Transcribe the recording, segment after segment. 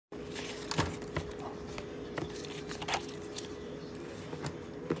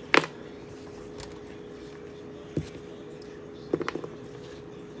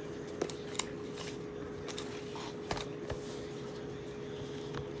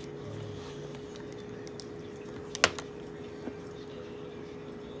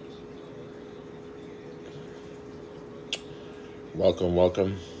Welcome,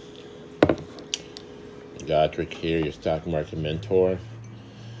 welcome. Godric here, your stock market mentor.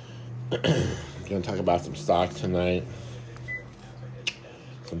 I'm going to talk about some stocks tonight.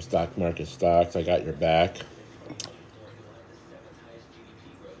 Some stock market stocks. I got your back.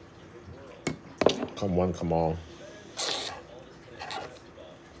 Come one, come all.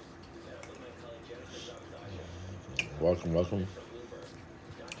 Welcome, welcome.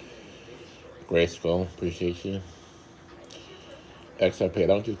 Grayskull, appreciate you. XRP, I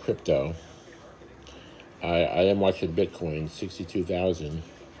don't do crypto. I am watching Bitcoin, 62,000.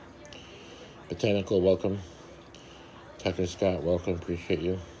 Botanical, welcome. Tucker Scott, welcome, appreciate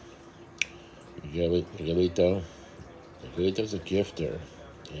you. Miguelito. Miguelito's a gifter.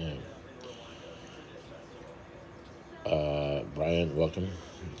 Yeah. Brian, welcome.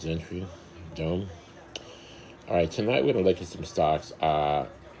 Zentry, Dome. All right, tonight we're going to look at some stocks.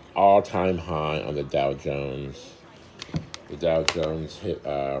 All-time high on the Dow Jones. The Dow Jones hit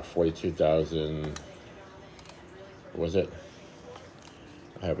 42,000. What was it?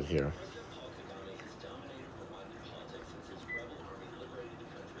 I have it here.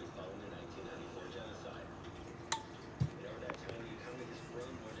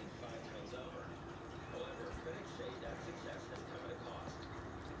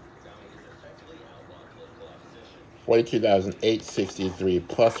 $42,863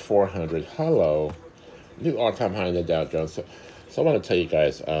 plus 400. Hello. New all-time high in the Dow Jones. So I want to tell you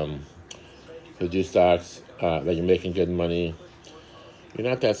guys who do stocks that you're making good money. You're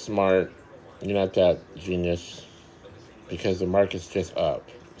not that smart. You're not that genius because the market's just up.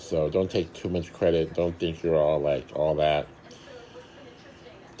 So don't take too much credit. Don't think you're all that.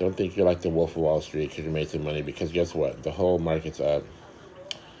 Don't think you're like the Wolf of Wall Street because you made some money, because guess what? The whole market's up.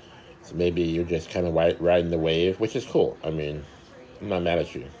 So maybe you're just kind of riding the wave, which is cool. I mean, I'm not mad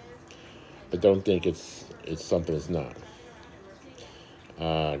at you. But don't think it's something it's not.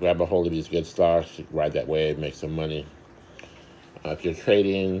 Grab a hold of these good stocks, ride that wave, make some money. If you're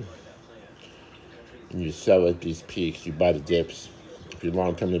trading and you sell at these peaks, you buy the dips. If you're a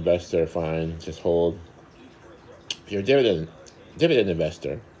long-term investor, fine, just hold. If you're a dividend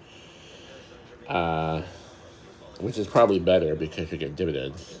investor, which is probably better because you get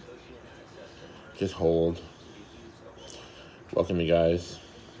dividends, just hold. Welcome, you guys.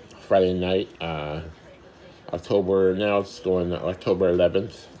 Friday night, October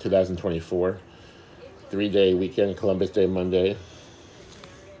 11th, 2024. 3-day weekend, Columbus Day Monday.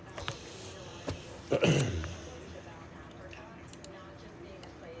 I'm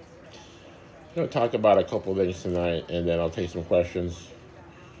going to talk about a couple of things tonight, and then I'll take some questions.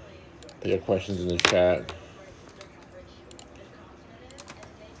 Put your questions in the chat.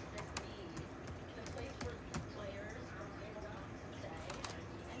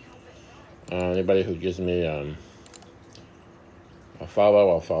 Anybody who gives me a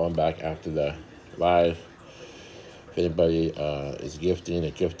follow, I'll follow them back after the live. If anybody is gifting,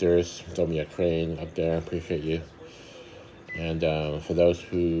 the gifters, throw me a crane up there. I appreciate you. And for those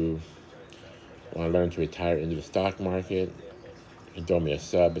who want to learn to retire into the stock market, you can throw me a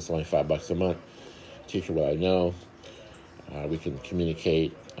sub. It's only $5 a month. Teach you what I know. We can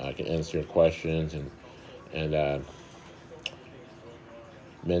communicate. I can answer your questions and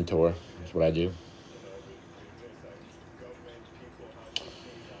mentor. That's what I do.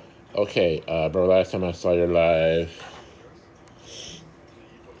 Okay, bro, last time I saw your live,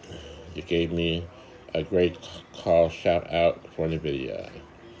 you gave me a great call, shout out for the video.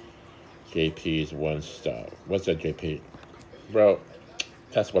 JP's one stop. What's that, JP? Bro,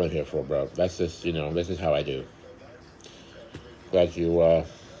 that's what I'm here for, bro. That's just, this is how I do. Glad you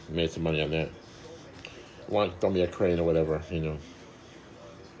made some money on that. Want to throw me a crane or whatever,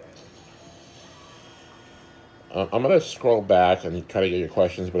 I'm going to scroll back and try to get your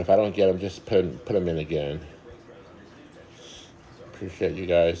questions, but if I don't get them, just put them in again. Appreciate you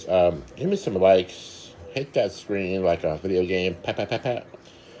guys. Give me some likes. Hit that screen like a video game. Pat, pat, pat, pat.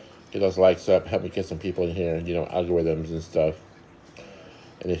 Get those likes up. Help me get some people in here, algorithms and stuff.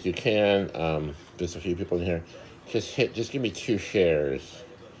 And if you can, there's a few people in here. Just give me 2 shares.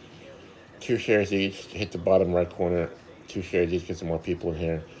 2 shares each. Hit the bottom right corner. 2 shares each. Get some more people in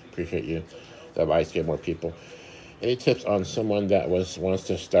here. Appreciate you. The likes get more people. Any tips on someone that wants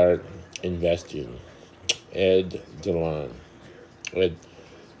to start investing? Ed DeLon. Ed,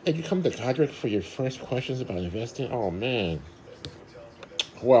 you come to Godric for your first questions about investing? Oh, man.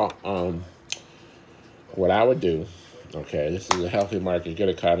 Well, what I would do, okay, this is a healthy market, good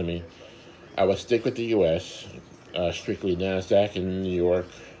economy. I would stick with the U.S., strictly NASDAQ and New York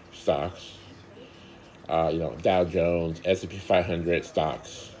stocks. Dow Jones, S&P 500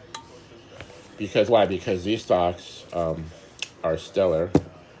 stocks. Because why? Because these stocks are stellar.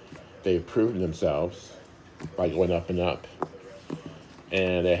 They've proven themselves by going up and up.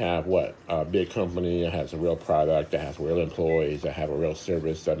 And they have what? A big company that has a real product, that has real employees, that have a real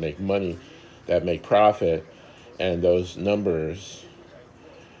service, that make money, that make profit. And those numbers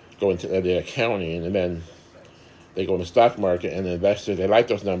go into the accounting, and then they go in the stock market, and the investors, they like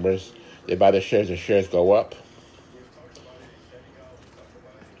those numbers. They buy the shares go up.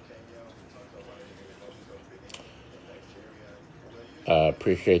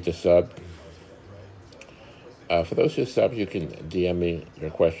 Appreciate the sub. For those who sub, you can DM me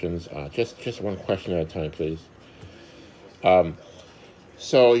your questions. Just one question at a time, please.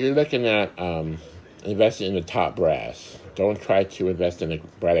 So you're looking at investing in the top brass. Don't try to invest in a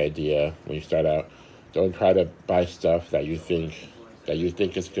bright idea when you start out. Don't try to buy stuff that you think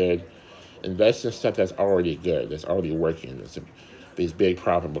is good. Invest in stuff that's already good, that's already working. It's these big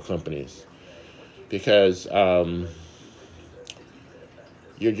profitable companies, because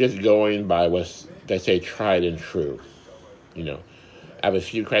you're just going by what they say tried and true. I have a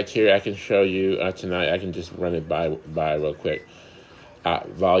few criteria I can show you tonight. I can just run it by real quick.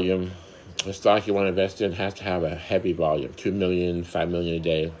 Volume. The stock you want to invest in has to have a heavy volume, 2 million, 5 million a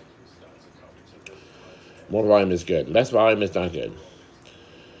day. More volume is good. Less volume is not good.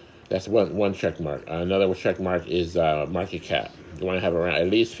 That's one check mark. Another check mark is market cap. You want to have around at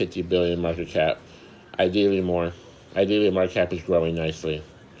least 50 billion market cap. Ideally more. Ideally, market cap is growing nicely.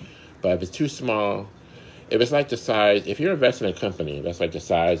 But if it's too small, if it's like the size, if you're investing in a company that's like the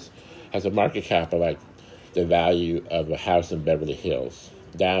size, has a market cap of like the value of a house in Beverly Hills,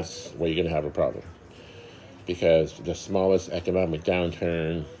 that's where you're going to have a problem. Because the smallest economic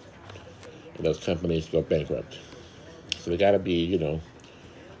downturn, those companies go bankrupt. So they got to be,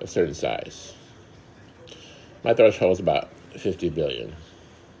 a certain size. My threshold is about 50 billion.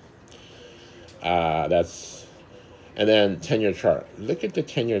 And then 10-year chart. Look at the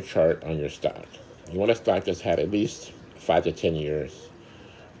 10-year chart on your stock. You want a stock that's had at least 5 to 10 years,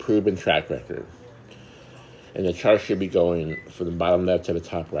 proven track record. And the chart should be going from the bottom left to the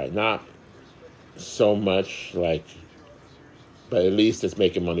top right. Not so much but at least it's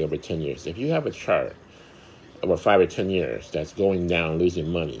making money over 10 years. If you have a chart over 5 or 10 years that's going down, losing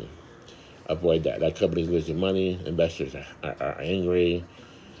money, avoid that. That company's losing money. Investors are angry.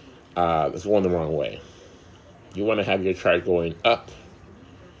 It's going the wrong way. You want to have your chart going up.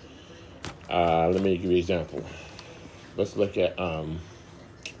 Let me give you an example. Let's look at,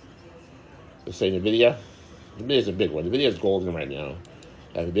 let's say NVIDIA. NVIDIA is a big one. NVIDIA is golden right now.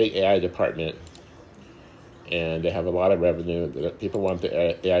 They have a big AI department, and they have a lot of revenue. People want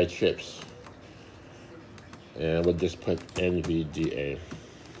the AI chips. And we'll just put NVDA.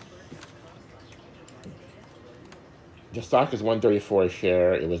 The stock is $134 a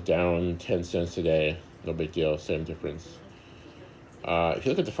share. It was down 10 cents today. No big deal, same difference. If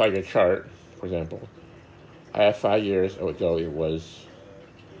you look at the 5-year chart, for example, I have 5 years ago it was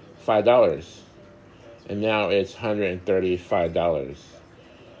 $5, and now it's $135.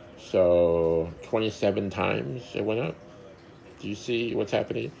 So 27 times it went up. Do you see what's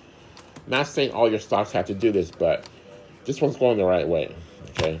happening? Not saying all your stocks have to do this, but this one's going the right way.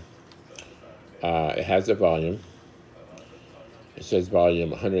 Okay. It has the volume. It says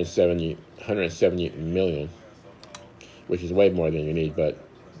volume 170 million, which is way more than you need, but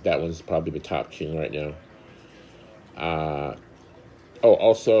that one's probably the top king right now.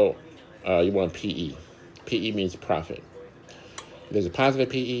 Also, you want PE. PE means profit. If there's a positive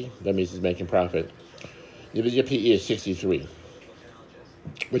PE, that means it's making profit. NVIDIA PE is 63,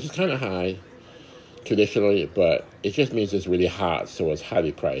 which is kind of high traditionally, but it just means it's really hot, so it's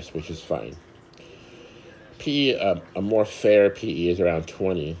highly priced, which is fine. PE, a more fair PE is around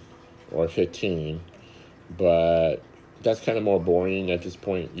 20 or 15, but that's kind of more boring at this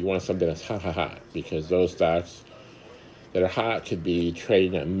point. You want something that's hot, because those stocks that are hot could be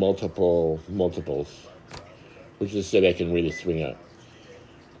trading at multiples, which is so they can really swing up.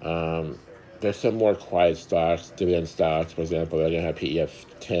 There's some more quiet stocks, dividend stocks, for example. They're going to have PE of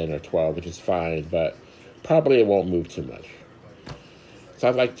 10 or 12, which is fine, but probably it won't move too much.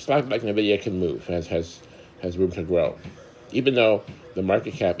 Stocks like NVIDIA can move, has room to grow, even though the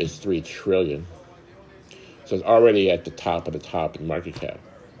market cap is $3 trillion. So it's already at the top of the top in market cap.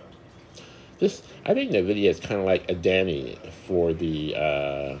 I think NVIDIA is kind of like a Adani for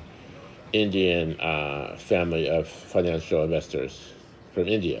the Indian family of financial investors from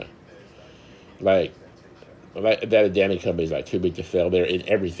India. Like that Adani company is like too big to fail. They're in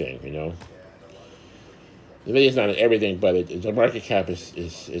everything, NVIDIA is not in everything, but the market cap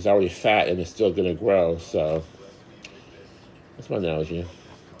is already fat and it's still going to grow. So that's my analogy.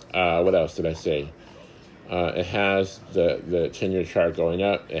 What else did I say? It has the 10-year chart going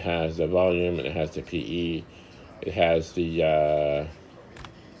up. It has the volume, and it has the PE. It has the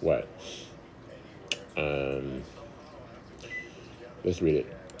what? Let's read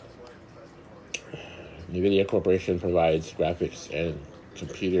it. NVIDIA Corporation provides graphics and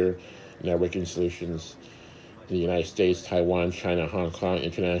computer networking solutions in the United States, Taiwan, China, Hong Kong,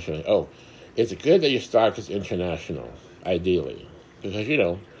 internationally. Oh, it's good that your stock is international, ideally,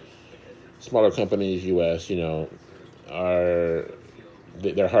 because smaller companies, U.S., they're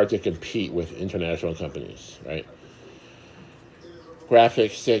hard to compete with international companies, right?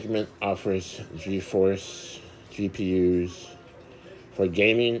 Graphics segment offers GeForce GPUs for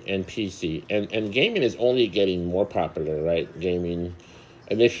gaming and PC. And gaming is only getting more popular, right? Gaming,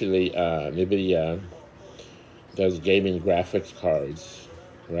 initially, NVIDIA does gaming graphics cards,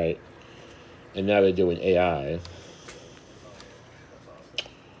 right? And now they're doing AI.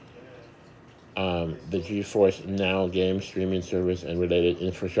 The GeForce Now game streaming service and related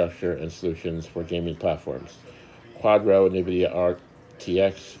infrastructure and solutions for gaming platforms. Quadro NVIDIA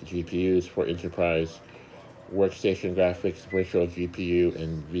RTX GPUs for enterprise workstation graphics, virtual GPU,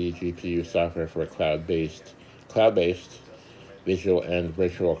 and vGPU software for cloud-based visual and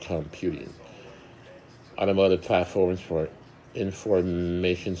virtual computing. Automotive platforms for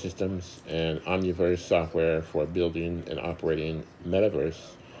information systems, and Omniverse software for building and operating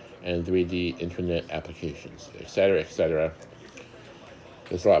metaverse and 3D internet applications, etc., etc.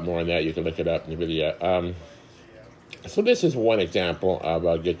 There's a lot more on that. You can look it up, NVIDIA. So this is one example of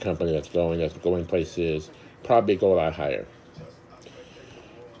a good company that's going places, probably go a lot higher.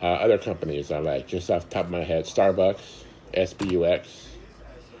 Other companies I like, just off the top of my head, Starbucks, SBUX.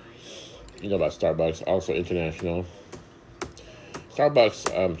 You know about Starbucks, also international.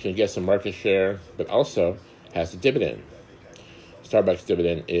 Starbucks can get some market share, but also has a dividend. Starbucks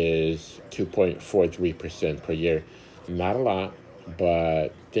dividend is 2.43% per year. Not a lot,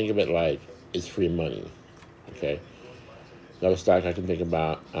 but think of it like it's free money. Okay. Another stock I can think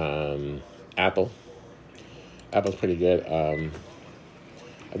about, Apple. Apple's pretty good. I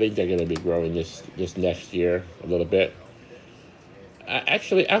think they're going to be growing this next year a little bit.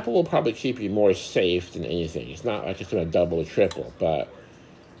 Actually, Apple will probably keep you more safe than anything. It's not like it's going to double or triple, but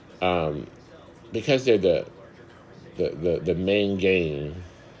because they're the main game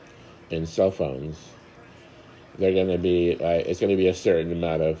in cell phones, they're going to be it's going to be a certain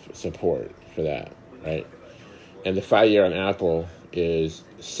amount of support for that, right? And the 5-year on Apple is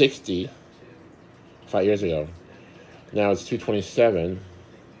 60 5 years ago. Now it's 227.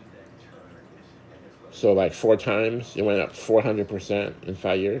 So like 4 times, it went up 400% in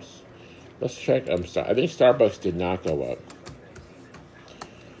 5 years. Let's check. I think Starbucks did not go up.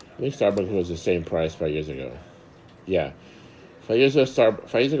 I think Starbucks was the same price 5 years ago. Yeah, 5 years ago,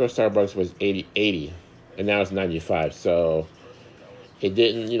 Starbucks was 80, and now it's 95. So it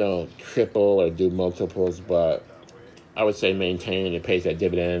didn't, triple or do multiples, but I would say maintain. It pays that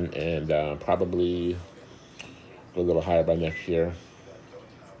dividend, and probably go a little higher by next year.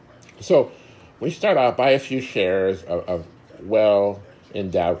 So when you start out, buy a few shares of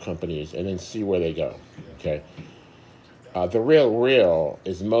well-endowed companies, and then see where they go. Okay. The real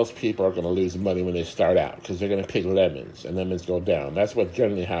is most people are going to lose money when they start out because they're going to pick lemons, and lemons go down. That's what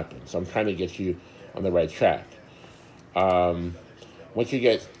generally happens. So I'm trying to get you on the right track. Once you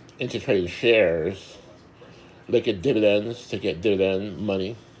get into trading shares, look at dividends to get dividend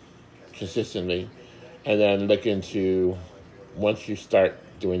money consistently, and then look into, once you start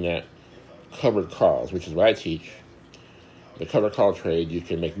doing that, covered calls, which is what I teach. The covered call trade, you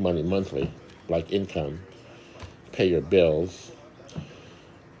can make money monthly, like income, pay your bills,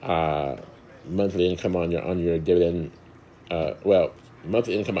 monthly income on your dividend,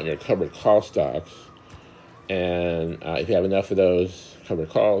 monthly income on your covered call stocks, and if you have enough of those covered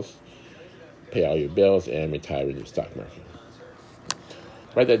calls, pay all your bills and retire in your stock market.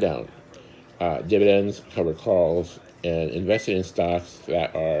 Write that down. Dividends, covered calls, and investing in stocks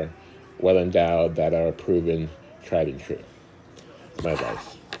that are well endowed, that are proven, tried and true. That's my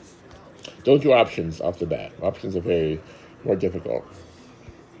advice. Don't do options off the bat. Options are very more difficult.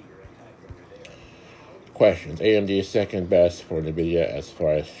 Questions. AMD is second best for NVIDIA as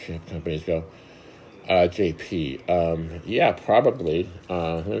far as chip companies go. JP. Yeah, probably.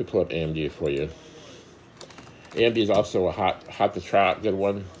 Let me pull up AMD for you. AMD is also a hot to trot, good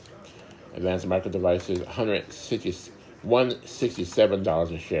one. Advanced Micro Devices,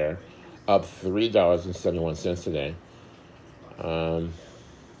 $167 a share, up $3.71 today.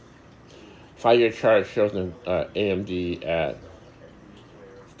 5-year chart shows AMD at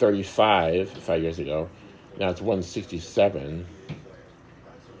 35 5 years ago. Now it's 167.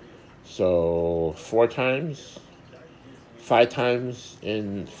 So 4 times, 5 times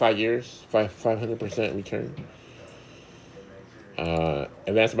in 5 years, 500% return.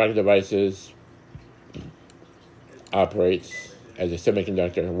 Advanced Micro Devices operates as a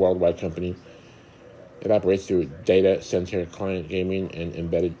semiconductor worldwide company. It operates through data center, client, gaming, and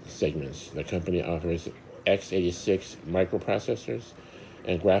embedded segments. The company offers x86 microprocessors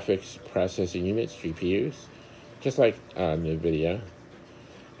and graphics processing units, GPUs, just like NVIDIA,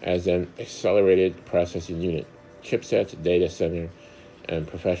 as an accelerated processing unit, chipsets, data center, and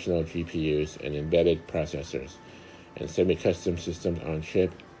professional GPUs and embedded processors, and semi-custom systems on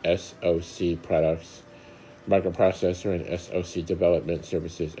chip, SoC products, microprocessor and SoC development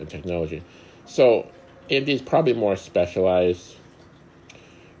services and technology. So AMD is probably more specialized,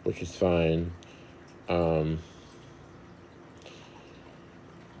 which is fine.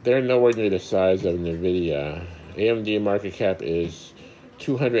 They're nowhere near the size of NVIDIA. AMD market cap is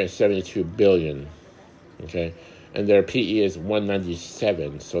 $272 billion, okay? And their PE is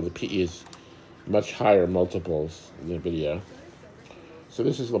 197, so the PE is much higher multiples than NVIDIA. So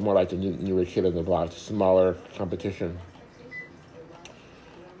this is a little more like the newer kid on the block, smaller competition.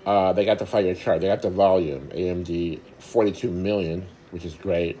 They got the 5-year chart. They got the volume. AMD 42 million, which is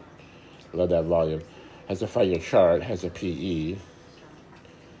great. Love that volume. Has a 5-year chart. Has a PE.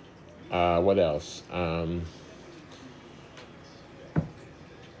 What else?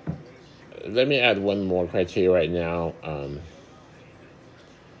 Let me add one more criteria right now.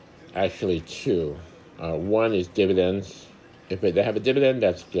 Actually, two. One is dividends. If they have a dividend,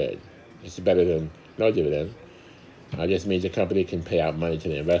 that's good. It's better than no dividend. It just means the company can pay out money to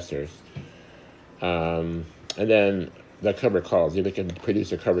the investors. And then the covered calls. If it can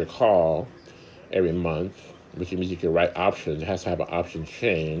produce a covered call every month, which means you can write options. It has to have an option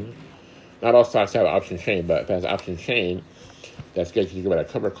chain. Not all stocks have an option chain, but if it has an option chain, that's good because you can write a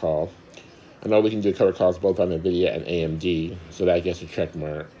covered call. I know we can do covered calls both on NVIDIA and AMD, so that gets a check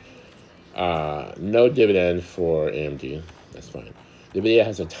mark. No dividend for AMD. That's fine. NVIDIA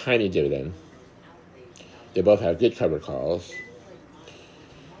has a tiny dividend. They both have good covered calls.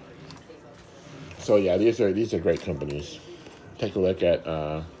 So yeah, these are great companies. Take a look at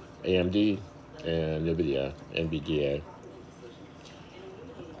AMD and NVIDIA.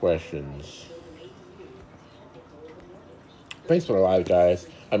 Questions? Thanks for the live, guys.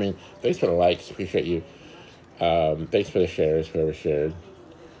 Thanks for the likes. Appreciate you. Thanks for the shares, whoever shared.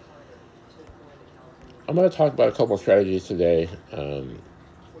 I'm going to talk about a couple of strategies today.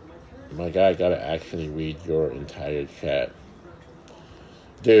 My guy, I got to actually read your entire chat.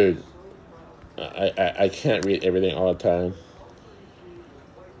 Dude, I can't read everything all the time.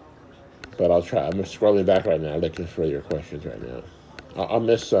 But I'll try. I'm scrolling back right now looking for your questions right now. I'll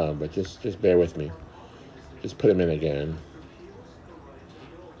miss some, but just bear with me. Just put them in again.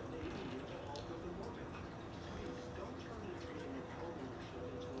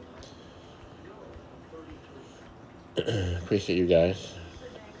 Appreciate you guys.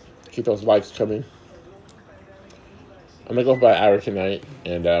 Keep those likes coming. I'm going to go for about an hour tonight,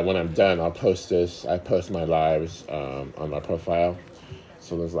 and when I'm done, I'll post this. I post my lives on my profile.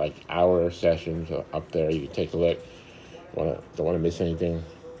 So there's like hour sessions up there. You can take a look. Don't want to miss anything.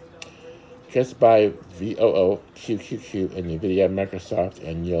 Just buy VOO, QQQ, and NVIDIA, Microsoft,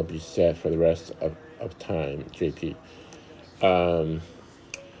 and you'll be set for the rest of time, JP.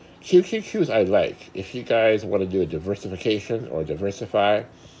 QQQs I like. If you guys want to do a diversification or diversify,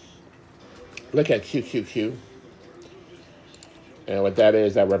 look at QQQ. And what that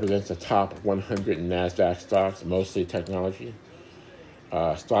is, that represents the top 100 NASDAQ stocks, mostly technology.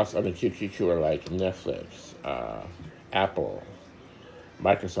 Stocks under QQQ are like Netflix, Apple,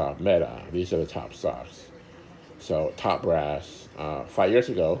 Microsoft, Meta. These are the top stocks. So top brass. 5 years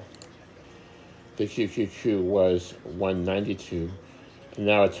ago, the QQQ was 192.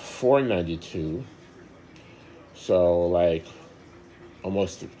 Now it's 492. So like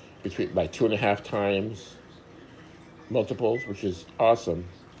almost between like 2.5 times multiples, which is awesome.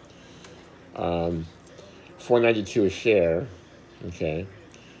 492 a share. Okay,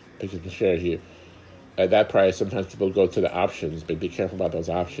 pick up the share here. At that price, sometimes people go to the options, but be careful about those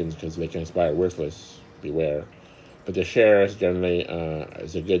options because they can expire worthless. Beware. But the shares generally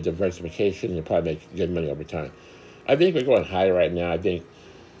is a good diversification. You'll probably make good money over time. I think we're going higher right now. I think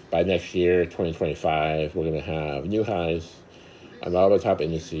by next year, 2025, we're going to have new highs on all the top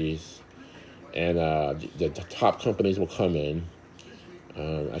indices, and the top companies will come in.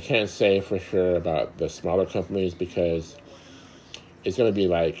 I can't say for sure about the smaller companies because it's going to be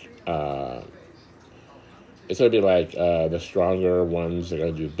like the stronger ones are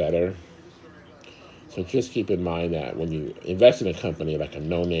going to do better. So just keep in mind that when you invest in a company, like a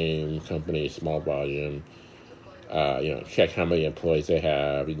no-name company, small volume, check how many employees they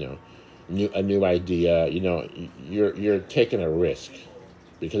have, a new idea, you're taking a risk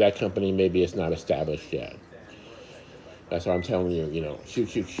because that company maybe it's not established yet. That's why I'm telling you,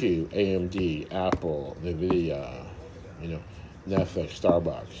 AMD, Apple, Nvidia, you know, Netflix,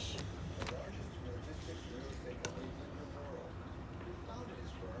 Starbucks.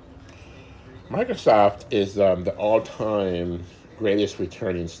 Microsoft is the all-time greatest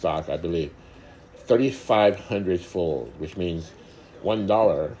returning stock, I believe. 3,500 fold, which means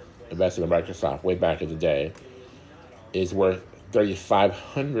 $1 invested in Microsoft way back in the day is worth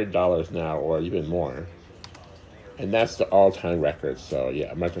 $3,500 now, or even more, and that's the all-time record. So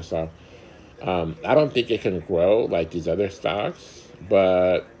yeah, Microsoft. I don't think it can grow like these other stocks,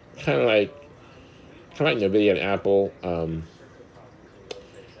 but kind of like Nvidia and Apple.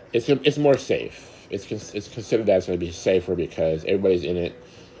 It's more safe. It's considered that it's going to be safer because everybody's in it.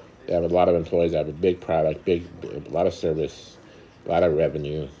 They have a lot of employees. They have a big product, a lot of service, a lot of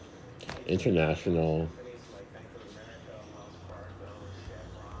revenue, international.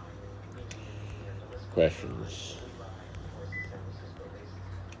 Questions.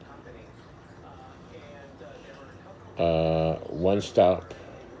 One stop.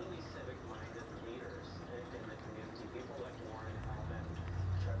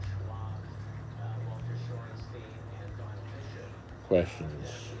 Questions.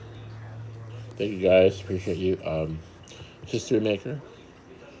 Thank you guys. Appreciate you. History Maker,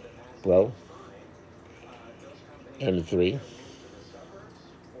 bro. M3,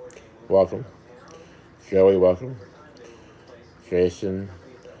 welcome. Joey, welcome. Jason,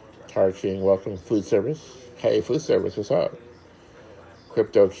 Tar King, welcome. Food Service. Hey, Food Service, what's up?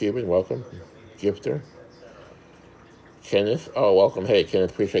 Crypto Cuban, welcome. Gifter. Kenneth, oh, welcome. Hey,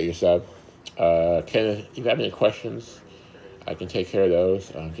 Kenneth, appreciate your sub. Kenneth, if you have any questions, I can take care of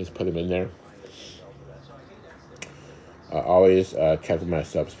those. Just put them in there. Always check my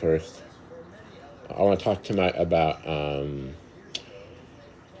subs first. I want to talk tonight about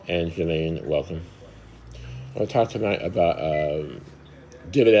Angeline, welcome. I want to talk tonight about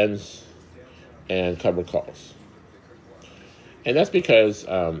dividends and covered calls. And that's because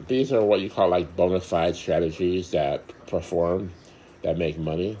these are what you call like bona fide strategies that perform, that make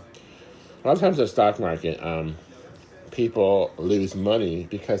money. A lot of times in the stock market, people lose money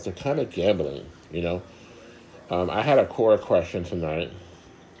because they're kind of gambling, I had a Quora question tonight.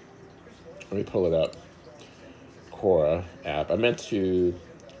 Let me pull it up. Quora app. I meant to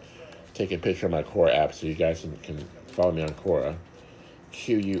take a picture of my Quora app so you guys can follow me on Quora.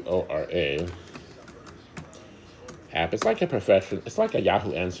 Quora app. It's like it's like a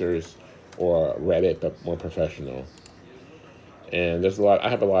Yahoo Answers or Reddit, but more professional. And I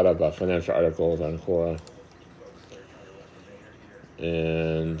have a lot of financial articles on Quora.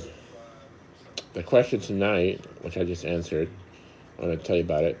 And the question tonight, which I just answered, I want to tell you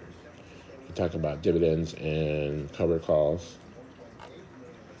about it. We talk about dividends and covered calls.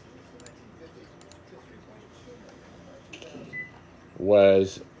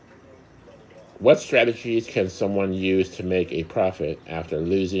 Was what strategies can someone use to make a profit after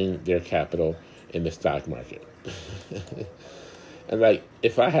losing their capital in the stock market? And like,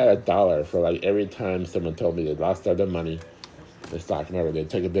 if I had $1 for like every time someone told me they lost all their money in the stock market, they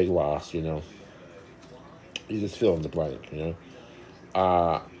took a big loss, you just fill in the blank,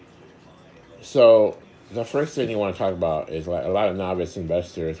 So the first thing you want to talk about is like a lot of novice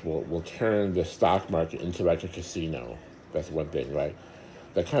investors will turn the stock market into like a casino. That's one thing, right?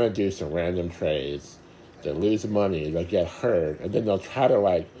 They kind of do some random trades. They lose money. They get hurt, and then they'll try to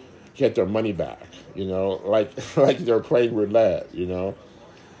like get their money back. Like like they're playing roulette.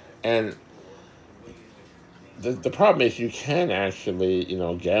 And the problem is you can actually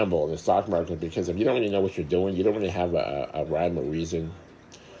gamble in the stock market because if you don't really know what you're doing, you don't really have a rhyme or reason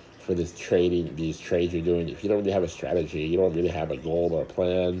for these trades you're doing. If you don't really have a strategy, you don't really have a goal or a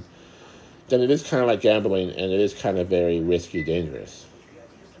plan, then it is kind of like gambling, and it is kind of very risky, dangerous.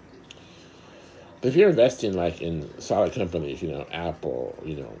 But if you're investing like in solid companies, Apple,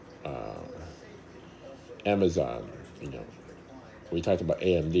 Amazon, we talked about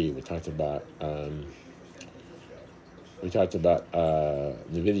AMD, we talked about Nvidia, we talked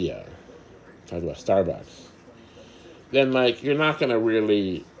about Starbucks, then like you're not gonna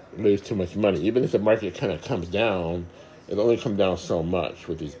really lose too much money. Even if the market kind of comes down, it'll only come down so much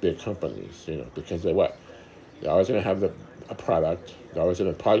with these big companies, because they're always going to have a product. They're always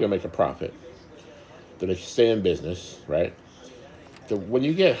probably going to make a profit. They're going to stay in business, right? When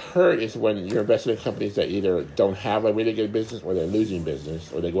you get hurt is when you're investing in companies that either don't have a really good business or they're losing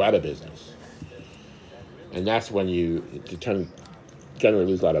business or they go out of business. And that's when you generally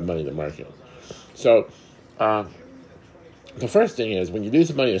lose a lot of money in the market. So the first thing is when you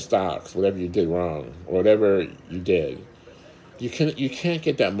lose money in stocks, whatever you did wrong, or whatever you did, you can't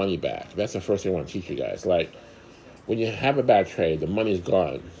get that money back. That's the first thing I want to teach you guys. Like, when you have a bad trade, the money's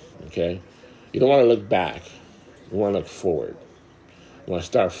gone, okay? You don't want to look back. You want to look forward. You want to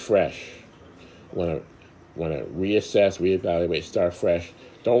start fresh. You want to reassess, reevaluate, start fresh.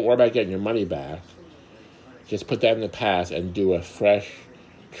 Don't worry about getting your money back. Just put that in the past and do a fresh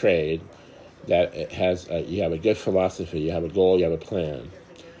trade that it has you have a good philosophy, you have a goal, you have a plan,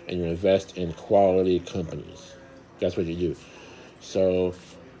 and you invest in quality companies. That's what you do. So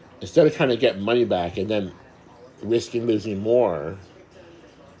instead of trying to get money back and then risking losing more,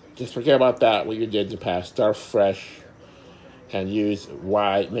 just forget about that, what you did in the past. Start fresh and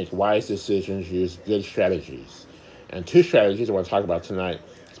make wise decisions, use good strategies. And 2 strategies I want to talk about tonight,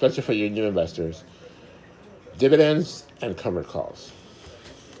 especially for you new investors: dividends and covered calls.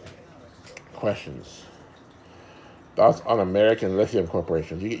 Questions? Thoughts on American Lithium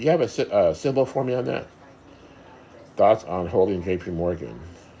Corporation? You have a symbol for me on that? Thoughts on holding JP Morgan?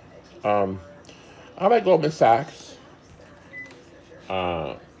 I like Goldman Sachs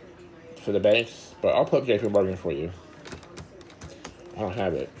for the banks, but I'll put JP Morgan for you. I don't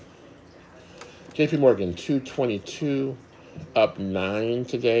have it. JP Morgan, 222, up 9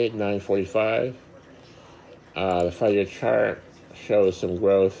 today, 9.45. The 5-year chart shows some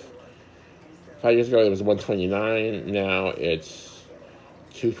growth. 5 years ago, it was 129. Now it's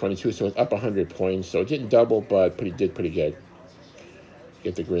 222, so it's up 100 points. So it didn't double, but did pretty good.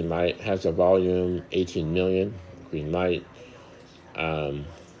 Get the green light. Has a volume, 18 million. Green light. JP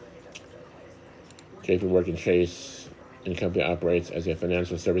Morgan Chase & Company operates as a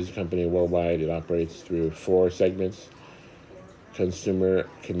financial services company worldwide. It operates through 4 segments: consumer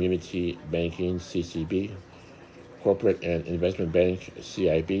community banking, CCB; corporate and investment bank,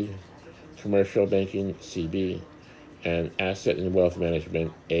 CIB; commercial banking, CB; and asset and wealth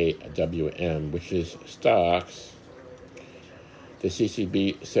management, AWM, which is stocks. The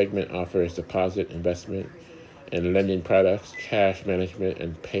CCB segment offers deposit, investment, and lending products, cash management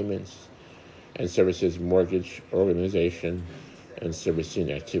and payments, and services mortgage organization and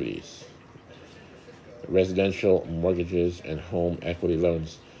servicing activities, residential mortgages, and home equity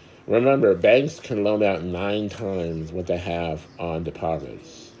loans. Remember, banks can loan out 9 times what they have on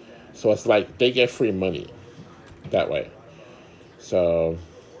deposits. So it's like they get free money that way. So,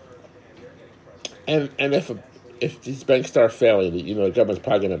 and if these banks start failing, the government's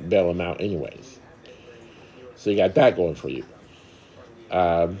probably going to bail them out anyways. So you got that going for you.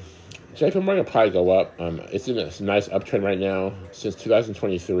 JP Morgan will probably go up. It's in a nice uptrend right now. Since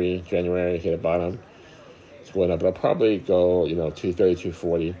 2023, January, hit a bottom. It's going up. It'll probably go, 230,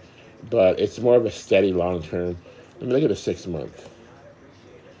 240. But it's more of a steady long term. Let me look at the 6 month.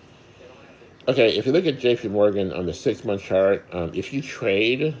 Okay, if you look at JP Morgan on the 6 month chart, if you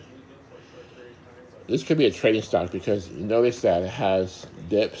trade, this could be a trading stock because you notice that it has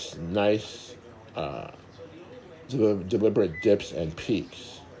dips, nice, deliberate dips and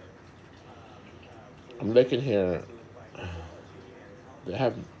peaks. I'm looking here. They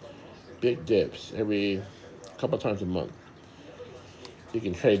have big dips every couple times a month. You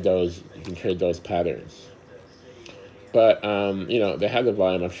can trade those. You can trade those patterns. But they have the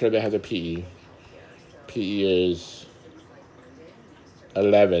volume. I'm sure they have the PE. PE is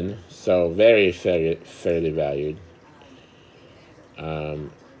 11, so very fairly valued.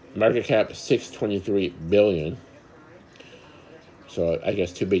 Market cap 623 billion. So I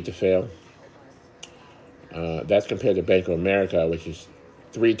guess too big to fail. That's compared to Bank of America, which is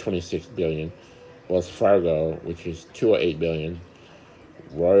 326 billion. Wells Fargo, which is 208 billion.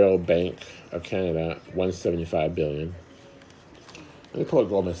 Royal Bank of Canada, 175 billion. Let me pull up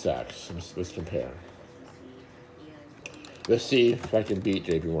Goldman Sachs. Let's compare. Let's see if I can beat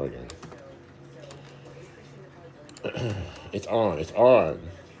JP Morgan. It's on.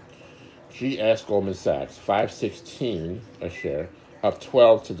 GS Goldman Sachs, 516 a share, up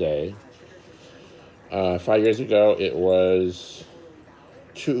 12 today. 5 years ago, it was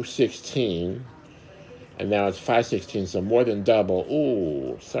 216, and now it's 516, so more than double.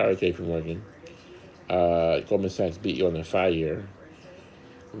 Ooh, sorry, JP Morgan. Goldman Sachs beat you on the 5 year.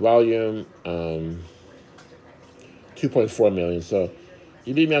 Volume, 2.4 million. So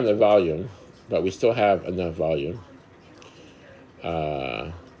you beat me on the volume, but we still have enough volume.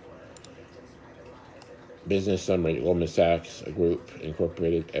 Business summary: Goldman Sachs Group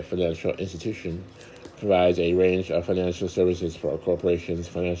Incorporated, a financial institution, provides a range of financial services for corporations,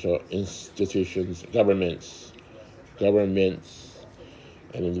 financial institutions, governments, and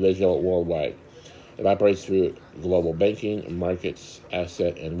individuals worldwide. It operates through global banking, markets,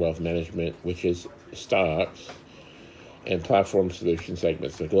 asset, and wealth management, which is stocks, and platform solution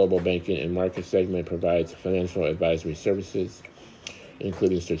segments. The global banking and market segment provides financial advisory services,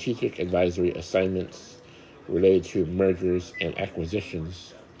 including strategic advisory assignments related to mergers and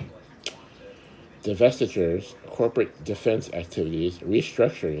acquisitions, divestitures, corporate defense activities,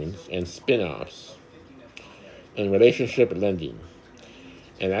 restructurings, and spin-offs, and relationship lending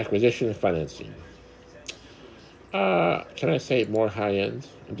and acquisition financing. Can I say more high-end?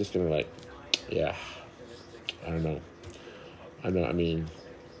 I'm just going to yeah, I don't know. I mean,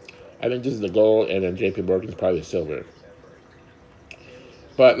 I think this is the gold, and then JP Morgan's probably the silver.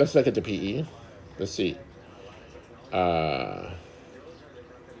 But let's look at the PE. Let's see.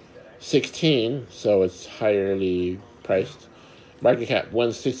 16, so it's highly priced. Market cap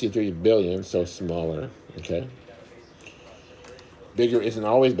 163 billion, so smaller. Okay. Bigger isn't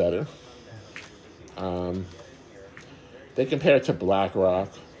always better. They compare it to BlackRock,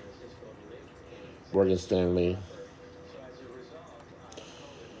 Morgan Stanley.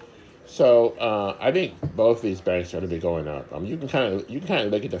 So I think both these banks are going to be going up. You can kind of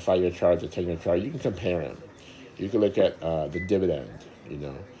look at the 5-year chart, the 10-year chart. You can compare them. You can look at the dividend.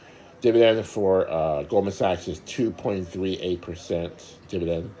 Dividend for Goldman Sachs is 2.38%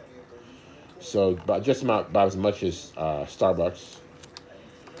 dividend. So about as much as Starbucks.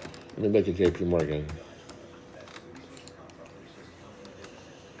 Let me look at JP Morgan.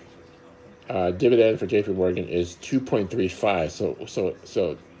 Dividend for JP Morgan is 2.35.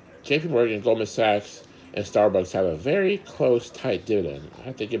 So JP Morgan, Goldman Sachs, and Starbucks have a very close, tight dividend. I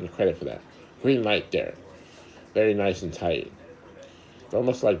have to give them credit for that. Green light there. Very nice and tight. They're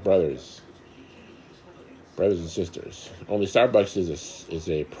almost like brothers and sisters. Only Starbucks is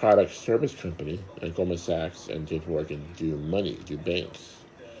a product service company, and Goldman Sachs and JP Morgan do banks.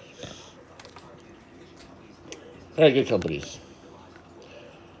 Very good companies.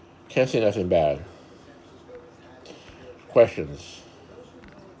 Can't say nothing bad. Questions?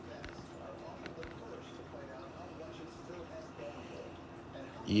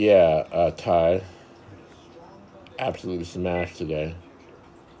 Yeah, Ty. Absolutely smashed today.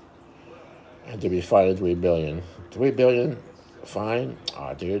 And to be fined $3 billion. $3 billion fine?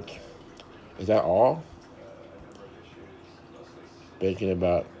 Aw, dude. Is that all? Thinking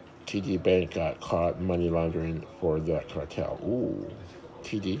about TD Bank got caught money laundering for the cartel. Ooh,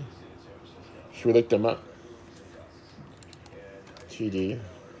 TD. Should we look them up? TD.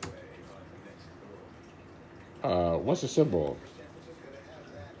 What's the symbol?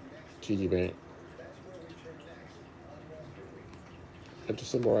 TD Bank. That's the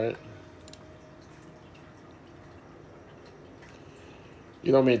symbol, right?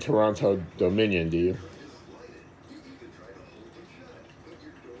 You don't mean Toronto Dominion, do you?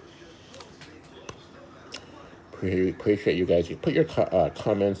 Appreciate you guys. You put your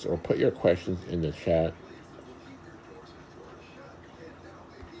comments or put your questions in the chat.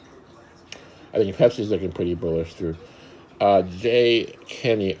 I think Pepsi's looking pretty bullish through. J.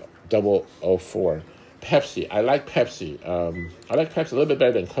 Kenny 004. Pepsi. I like Pepsi. I like Pepsi a little bit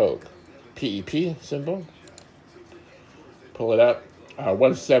better than Coke. PEP symbol. Pull it up.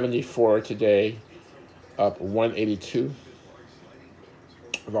 174 today. Up 182.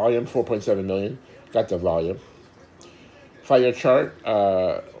 Volume 4.7 million. Got the volume. 5-year chart.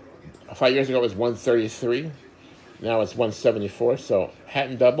 5 years ago it was 133. Now it's 174. So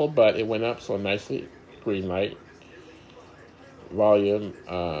hadn't doubled, but it went up so nicely. Green light. Volume.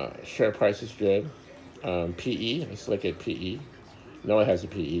 Share price is good. PE. Let's look at PE. No, it has a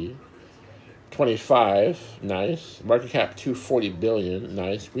PE. 25. Nice. Market cap 240 billion.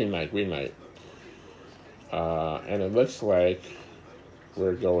 Nice. Green light. And it looks like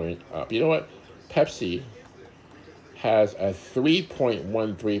we're going up. You know what? Pepsi has a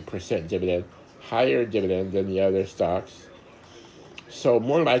 3.13% dividend, higher dividend than the other stocks. So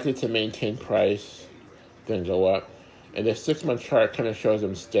more likely to maintain price than go up. And the 6-month chart kind of shows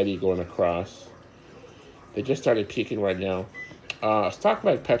them steady going across. They just started peaking right now. A stock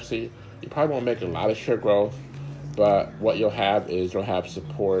like Pepsi, you probably won't make a lot of share growth, but what you'll have is you'll have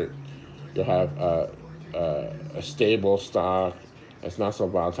support. You'll have a stable stock. It's not so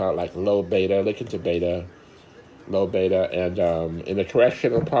volatile, like low beta. Look into beta. Low beta, and in the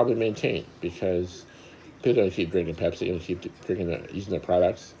correction, it'll probably maintain because people are going to keep drinking Pepsi, going to keep using their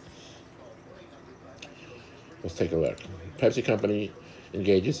products. Let's take a look. Pepsi Company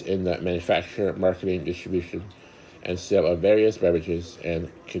engages in the manufacture, marketing, distribution, and sale of various beverages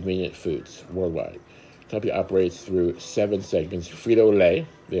and convenient foods worldwide. The company operates through 7 segments: Frito-Lay,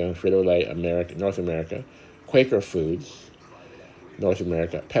 they own Frito-Lay North America, Quaker Foods, North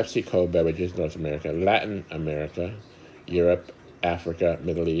America. PepsiCo Beverages, North America. Latin America, Europe, Africa,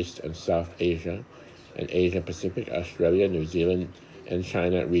 Middle East, and South Asia, and Asia Pacific, Australia, New Zealand, and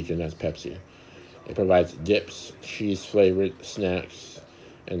China region as Pepsi. It provides dips, cheese-flavored snacks,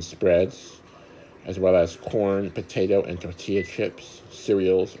 and spreads, as well as corn, potato, and tortilla chips,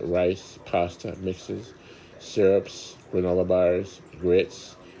 cereals, rice, pasta mixes, syrups, granola bars,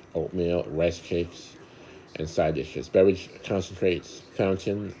 grits, oatmeal, rice cakes, and side dishes, beverage concentrates,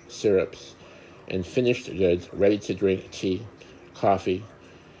 fountain, syrups, and finished goods, ready-to-drink tea, coffee,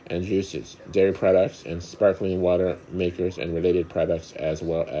 and juices, dairy products, and sparkling water makers and related products, as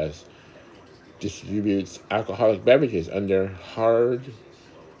well as distributes alcoholic beverages under Hard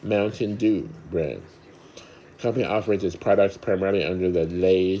Mountain Dew brand. The company operates its products primarily under the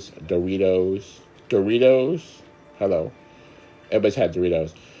Lay's, Doritos, hello, everybody's had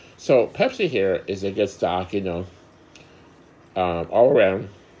Doritos. So Pepsi here is a good stock, all around,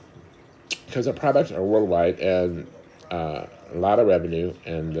 because the products are worldwide and a lot of revenue,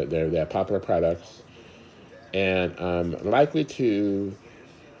 and they're popular products, and likely to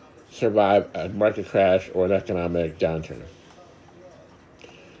survive a market crash or an economic downturn.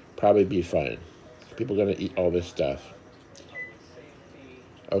 Probably be fine. People are going to eat all this stuff.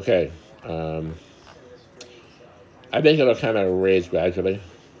 Okay. I think it'll kind of raise gradually.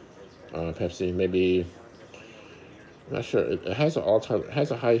 Pepsi, maybe, I'm not sure. It has an all-time,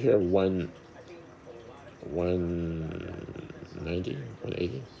 has a high here of 190,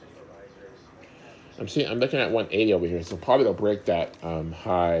 180. I'm looking at 180 over here, so probably they'll break that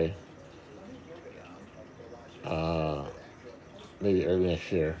high maybe early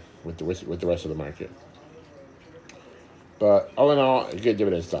next year with the rest of the market. But all in all, a good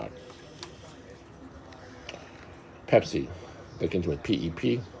dividend stock. Pepsi, look into it.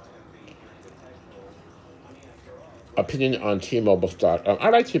 PEP. Opinion on T-Mobile stock. I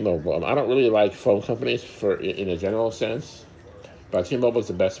like T-Mobile. I don't really like phone companies in a general sense, but T-Mobile is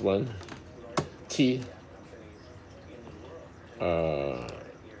the best one.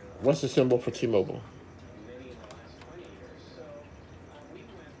 What's the symbol for T-Mobile?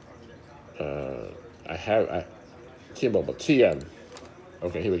 T-Mobile, TM.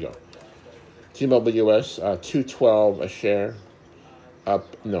 Okay, here we go. T-Mobile US, 212 a share,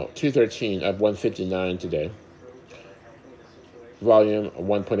 up, no, 213, up 159 today. Volume,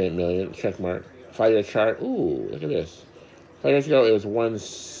 1.8 million, check mark. 5-year chart, ooh, look at this. 5 years ago, it was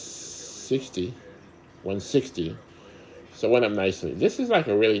 160, so it went up nicely. This is like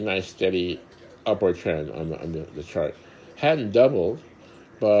a really nice, steady upward trend on the chart. Hadn't doubled,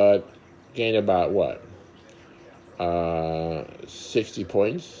 but gained about, what? 60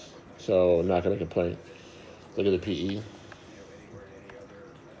 points, so not going to complain. Look at the PE.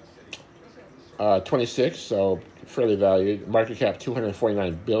 26, so fairly valued. Market cap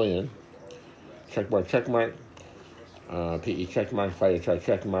 249 billion. Check mark, check mark. PE check mark, 5-year chart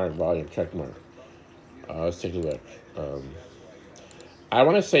check mark, volume check mark. Let's take a look. I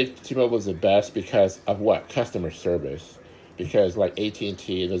want to say T-Mobile is the best because of what? Customer service. Because like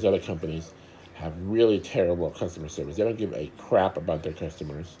AT&T and those other companies have really terrible customer service. They don't give a crap about their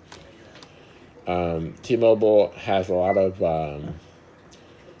customers. T-Mobile has a lot of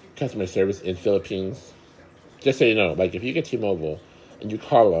customer service in Philippines. Just so you know, like if you get T-Mobile and you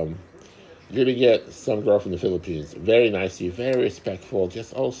call them, you're going to get some girl from the Philippines. Very nicely, very respectful.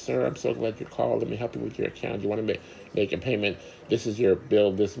 Just, oh, sir, I'm so glad you called. Let me help you with your account. You want to make a payment? This is your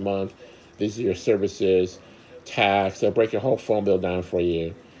bill this month. These are your services, tax. They'll break your whole phone bill down for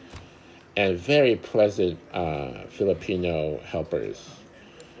you. And very pleasant Filipino helpers.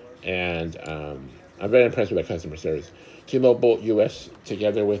 And I'm very impressed with their customer service. T-Mobile US,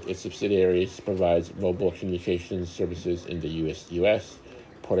 together with its subsidiaries, provides mobile communications services in the U.S.,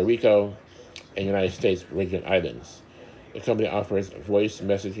 Puerto Rico, and United States Virgin Islands. The company offers voice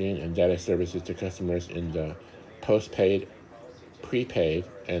messaging and data services to customers in the postpaid, prepaid,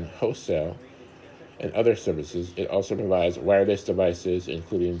 and wholesale, and other services. It also provides wireless devices,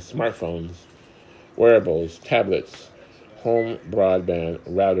 including smartphones, wearables, tablets, home broadband,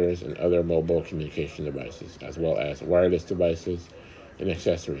 routers, and other mobile communication devices, as well as wireless devices and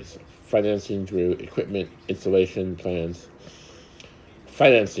accessories. Financing through equipment installation plans.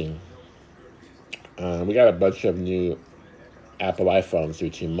 Financing. We got a bunch of new Apple iPhones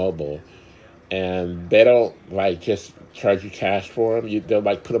through T-Mobile, and they don't like just charge you cash for them. They'll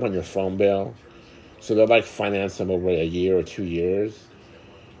like put them on your phone bill. So they'll like finance them over a year or 2 years.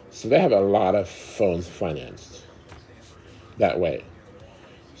 So they have a lot of phones financed that way.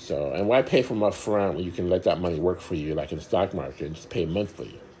 So, and why pay for them up front when you can let that money work for you, like in the stock market, and just pay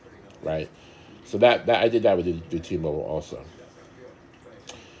monthly, right? So that I did that with the T-Mobile also.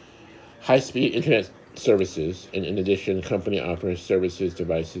 high-speed internet services, and in addition, company offers services,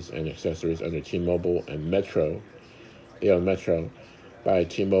 devices, and accessories under T-Mobile and Metro. They own Metro by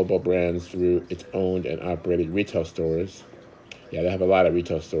T-Mobile brands through its owned and operated retail stores. Yeah, they have a lot of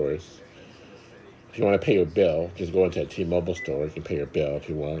retail stores. If you want to pay your bill, just go into a T-Mobile store. You can pay your bill if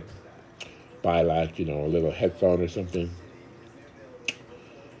you want. Buy like, a little headphone or something.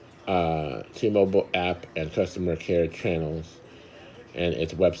 T-Mobile app and customer care channels and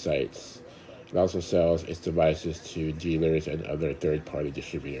its websites. It also sells its devices to dealers and other third-party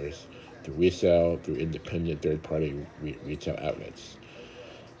distributors through resale, through independent third-party retail outlets.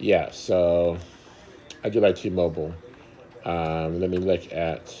 Yeah, so I do like T-Mobile. Let me look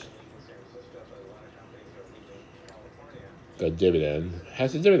at the dividend.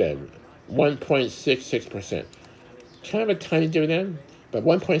 Has a dividend, 1.66%. Kind of a tiny dividend, but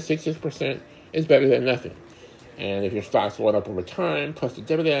 1.66% is better than nothing. And if your stock's going up over time, plus the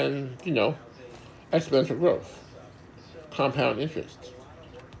dividend, exponential growth, compound interest.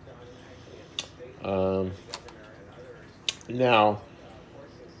 Now,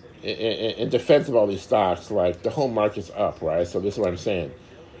 in defense of all these stocks, like the whole market's up, right? So this is what I'm saying.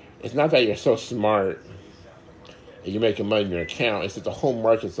 It's not that you're so smart and you're making money in your account. It's that the whole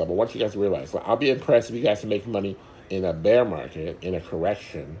market's up. But once you guys realize, I'll be impressed if you guys can make money in a bear market, in a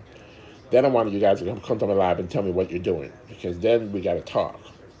correction. Then I want you guys to come to my lab and tell me what you're doing, because then we got to talk.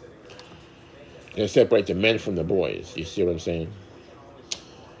 And separate the men from the boys. You see what I'm saying?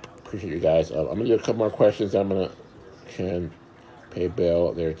 Appreciate you guys. I'm going to do a couple more questions. Can pay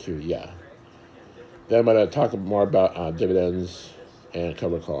bill there too. Yeah. Then I'm going to talk more about dividends and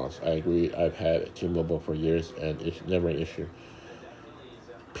cover calls. I agree. I've had T-Mobile for years, and it's never an issue.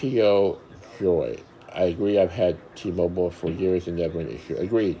 P.O. Joy. I agree. I've had T-Mobile for years and never an issue.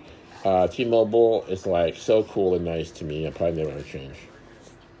 Agreed. T-Mobile is like so cool and nice to me. I probably never going to change.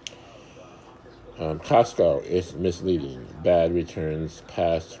 Costco is misleading. Bad returns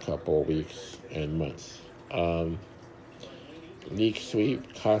past couple weeks and months. Leak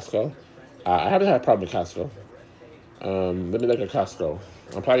sweep, Costco. I haven't had a problem with Costco. Let me look at Costco.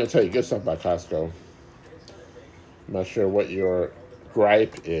 I'm probably going to tell you good stuff about Costco. I'm not sure what your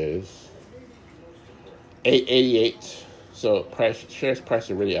gripe is. $8.88. So shares price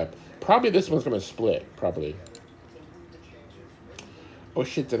are really up. Probably this one's going to split, probably. Oh,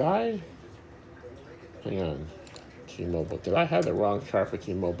 shit, did I? Hang on. T-Mobile. Did I have the wrong chart for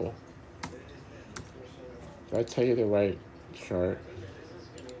T-Mobile? Did I tell you the right chart?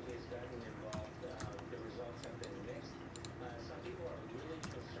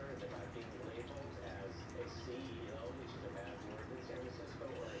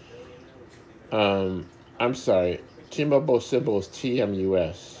 I'm sorry. T-Mobile symbol is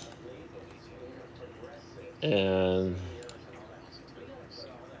TMUS. And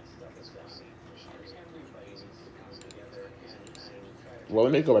well,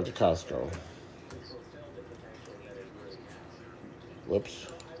 let me go back to Costco. Whoops.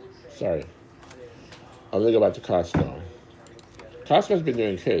 Sorry. I'm going to go back to Costco. Costco's been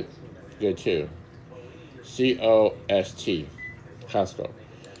doing good too. COST. Costco.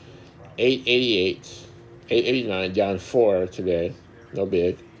 888. 889, down 4 today. No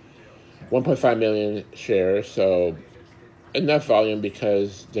big. 1.5 million shares, so enough volume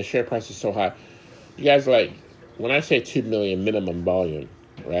because the share price is so high. You guys, when I say 2 million minimum volume,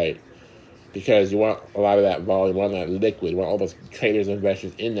 right? Because you want a lot of that volume, you want that liquid, you want all those traders and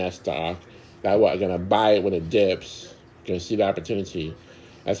investors in that stock that are going to buy it when it dips, going to see the opportunity.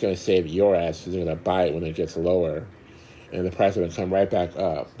 That's going to save your ass because they're going to buy it when it gets lower, and the price is going to come right back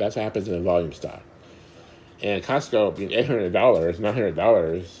up. That's what happens in a volume stock. And Costco being $800,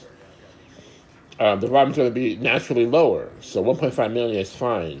 $900, the volume's going to be naturally lower. So 1.5 million is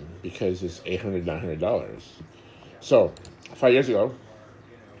fine because it's $800, $900. So 5 years ago,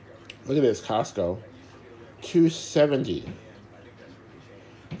 look at this, Costco, $270.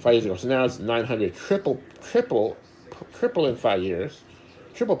 5 years ago. So now it's 900. Triple in 5 years.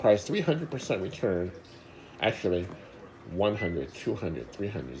 Triple price, 300% return. Actually, 100, 200,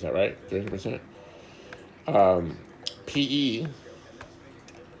 300. Is that right? 300%. PE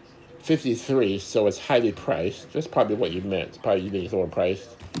 53, so it's highly priced. That's probably what you meant. It's probably you think it's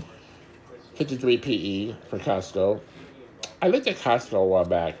overpriced. 53 PE for Costco. I looked at Costco a while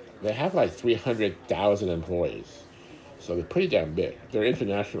back. They have like 300,000 employees, so they're pretty damn big. They're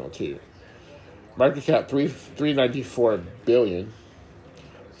international too. Market cap 394 billion.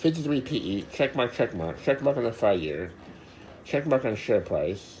 53 PE. Check mark on the 5 year. Check mark on share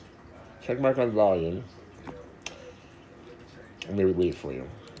price. Check mark on volume. Let me read it for you.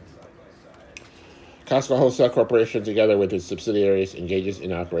 Costco Wholesale Corporation, together with its subsidiaries, engages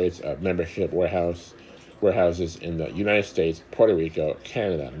and operates membership warehouses in the United States, Puerto Rico,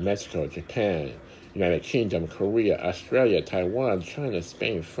 Canada, Mexico, Japan, United Kingdom, Korea, Australia, Taiwan, China,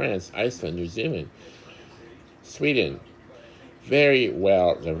 Spain, France, Iceland, New Zealand, Sweden. Very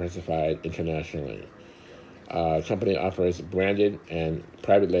well diversified internationally. Company offers branded and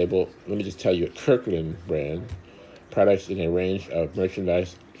private label, let me just tell you, Kirkland brand products in a range of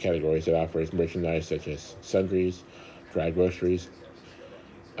merchandise categories. That offers merchandise such as sundries, dry groceries,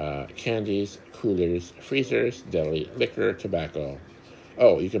 candies, coolers, freezers, deli, liquor, tobacco.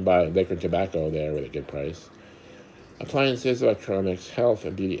 Oh, you can buy liquor and tobacco there with a good price. Appliances, electronics, health,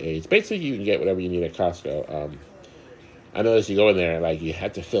 and beauty aids. Basically, you can get whatever you need at Costco. I noticed you go in there, like, you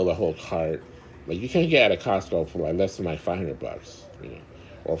have to fill the whole cart. Like, you can't get out of Costco for like less than like $500,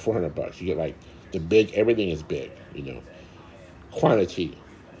 or $400. You get like the big, everything is big, quantity,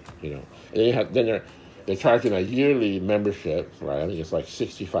 And then they're charging a yearly membership, right? I think it's like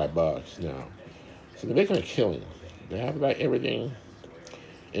 $65 now. So they're making a killing. They have like everything.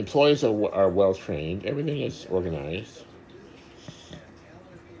 Employees are well trained. Everything is organized.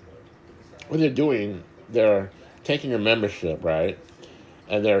 What they're doing, they're taking your membership, right?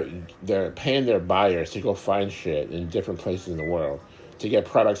 And they're paying their buyers to go find shit in different places in the world to get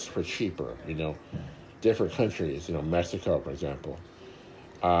products for cheaper, different countries, Mexico, for example.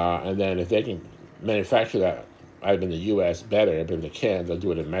 And then if they can manufacture that either in the U.S. better, but if they can't, they'll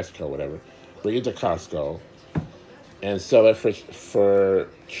do it in Mexico, whatever. Bring it to Costco and sell it for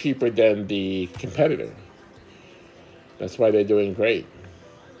cheaper than the competitor. That's why they're doing great.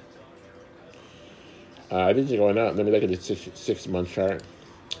 These are going up. Let me look at the six-month chart.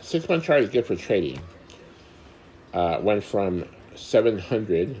 6-month chart is good for trading. Went from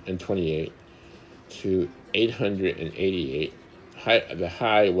 728 to 888. The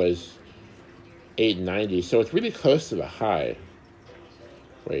high was 890, so it's really close to the high.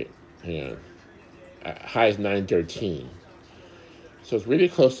 Wait, hang on. High is 913. So it's really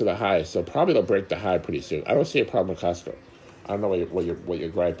close to the high, so probably they'll break the high pretty soon. I don't see a problem with Costco. I don't know what your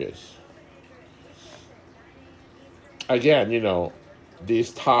gripe is. Again,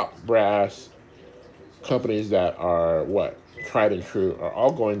 these top brass companies that are tried and true are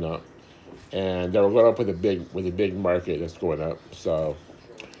all going up, and they're going up with a big market that's going up. So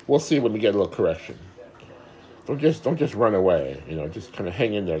we'll see when we get a little correction. Don't just run away. Just kind of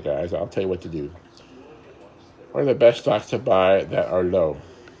hang in there, guys. I'll tell you what to do. What are the best stocks to buy that are low?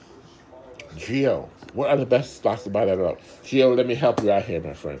 Geo. What are the best stocks to buy that are low? Geo, let me help you out here,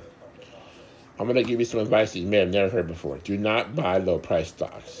 my friend. I'm going to give you some advice that you may have never heard before. Do not buy low-price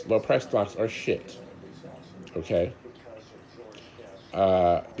stocks. Low-price stocks are shit. Okay?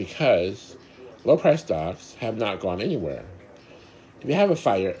 Because low-price stocks have not gone anywhere. If you have a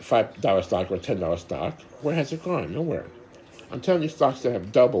 $5 stock or a $10 stock, where has it gone? Nowhere. I'm telling you, stocks that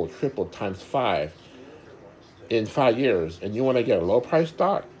have doubled, tripled, times 5 in 5 years, and you want to get a low-price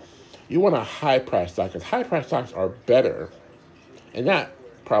stock, you want a high-price stock, because high-price stocks are better, and that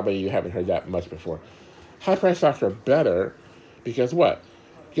probably you haven't heard that much before. High-price stocks are better because what?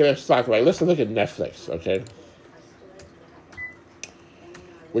 Get a stock like, let's look at Netflix, okay?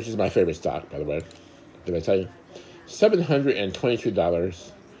 Which is my favorite stock, by the way. Did I tell you?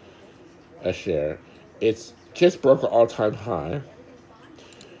 $722 a share. It's just broke an all-time high.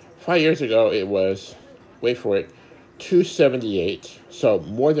 5 years ago, it was, wait for it, $278. So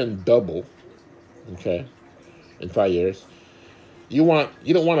more than double, okay, in 5 years. You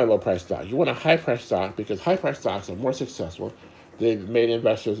don't want a low-price stock. You want a high-price stock because high-price stocks are more successful. They've made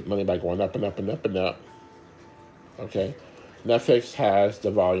investors money by going up and up and up and up. Okay? Netflix has the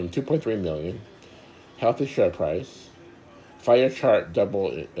volume 2.3 million. Healthy share price. 5-year chart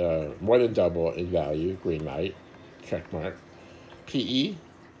more than double in value. Green light. Check mark. PE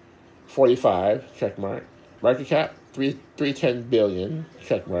 45. Check mark. Market cap 310 billion.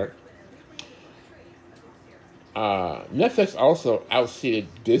 Check mark. Netflix also outseated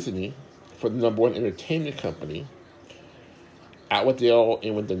Disney for the #1 entertainment company. Out with the old,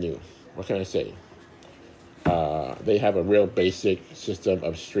 in with the new. What can I say? They have a real basic system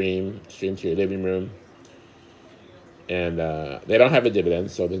of stream to your living room. And they don't have a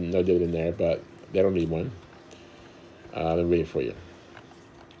dividend, so there's no dividend there, but they don't need one. Let me read it for you.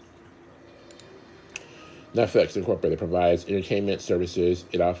 Netflix Incorporated provides entertainment services.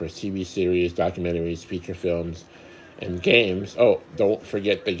 It offers TV series, documentaries, feature films, and games. Oh, don't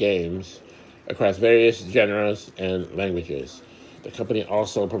forget the games, across various genres and languages. The company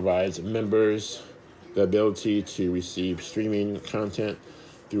also provides members the ability to receive streaming content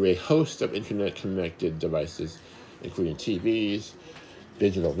through a host of internet-connected devices, including TVs,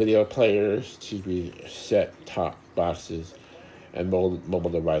 digital video players, TV set-top boxes, and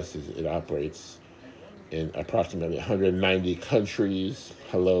mobile devices. It operates in approximately 190 countries.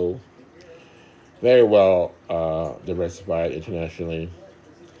 Hello. Very well diversified internationally.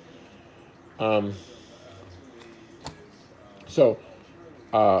 So,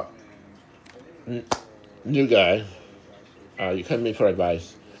 new guy, you come to me for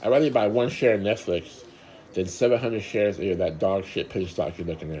advice. I'd rather you buy one share of Netflix than 700 shares of that dog shit penny stock you're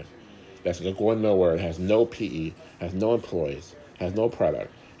looking at. That's going nowhere. It has no PE, has no employees, has no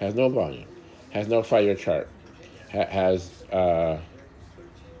product, has no volume, has no 5-year chart, has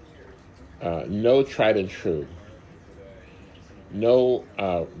no tried and true, no,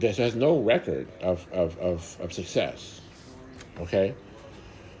 there's no record of success. Okay,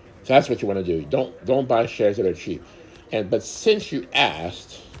 so that's what you want to do. Don't buy shares that are cheap. But since you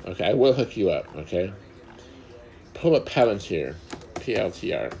asked, okay, I will hook you up. Okay, pull up Palantir,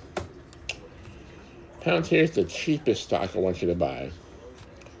 PLTR. Palantir is the cheapest stock I want you to buy.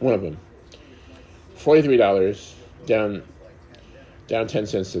 One of them, $43, down 10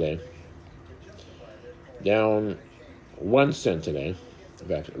 cents today, down 1 cent today. In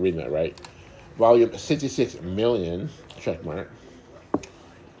fact, reading that right. Volume 66 million, check mark.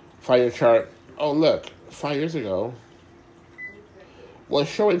 5-year chart. Oh, look, 5 years ago, well,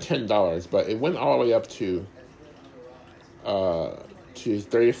 it's showing $10, but it went all the way up to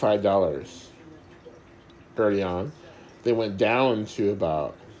 $35 early on. They went down to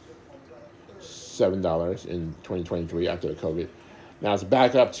about $7 in 2023 after the COVID. Now it's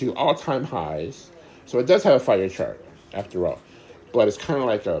back up to all-time highs. So it does have a 5-year chart, after all. But it's kind of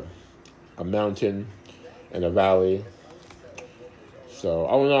like a mountain and a valley. So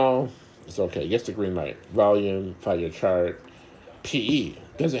all in all, it's okay. It gets the green light. Volume, 5-year chart. PE.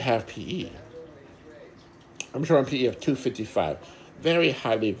 Does it have PE? I'm showing PE of 255. Very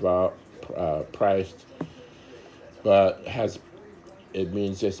highly priced, but it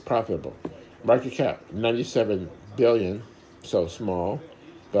means it's profitable. Market cap, 97 billion, so small,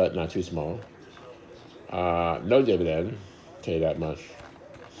 but not too small. No dividend, tell you that much.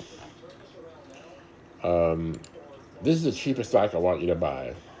 This is the cheapest stock I want you to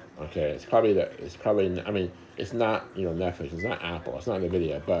buy. Okay, it's probably, I mean, it's not, Netflix, it's not Apple, it's not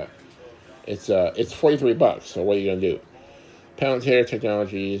Nvidia, but it's $43. So what are you gonna do? Palantir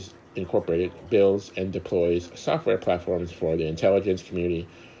Technologies Incorporated builds and deploys software platforms for the intelligence community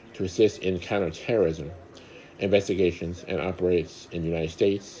to assist in counterterrorism investigations and operates in the United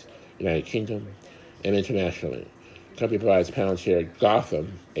States, United Kingdom, and internationally. The company provides Palantir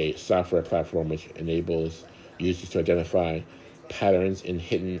Gotham, a software platform which enables users to identify patterns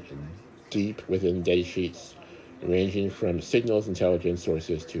hidden deep within data sheets, ranging from signals intelligence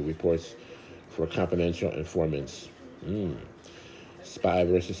sources to reports for confidential informants. Spy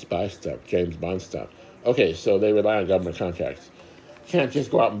versus spy stuff, James Bond stuff. Okay, so they rely on government contracts. Can't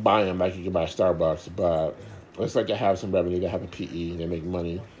just go out and buy them like you can buy Starbucks, but it looks like they have some revenue, they have a PE, they make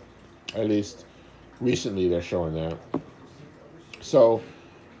money. At least recently they're showing that. So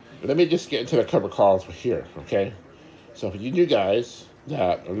let me just get into the cover calls here, okay? So for you new guys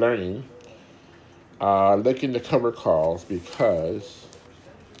that are learning, look into cover calls because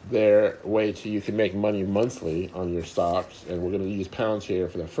they're a way you can make money monthly on your stocks, and we're going to use Palantir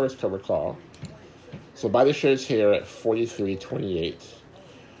for the first cover call. So buy the shares here at $43.28,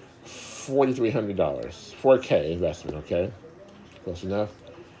 $4,300, $4K investment. Okay, close enough.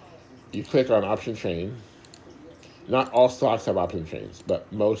 You click on option chain. Not all stocks have option chains,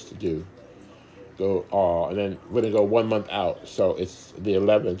 but most do. Go all, and then we're going to go 1 month out. So it's the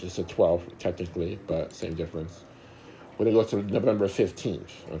 11th, it's the 12th technically, but same difference. We're going to go to November 15th,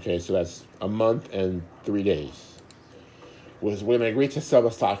 okay? So that's a month and 3 days. We're going to agree to sell the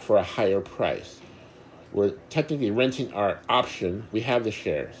stock for a higher price. We're technically renting our option. We have the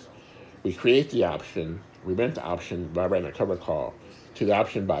shares. We create the option. We rent the option by writing a cover call to the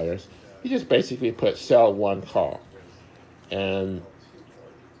option buyers. You just basically put sell one call. And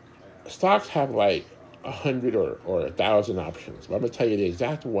stocks have like 100 or 1,000 options. But I'm going to tell you the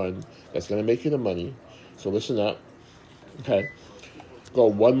exact one that's going to make you the money. So listen up. Okay, go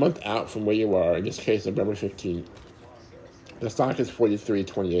 1 month out from where you are. In this case, November 15th. The stock is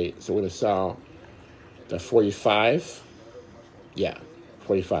 $43.28, so we're going to sell the 45. Yeah,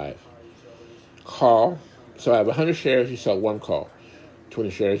 45. Call. So I have 100 shares. You sell one call. 20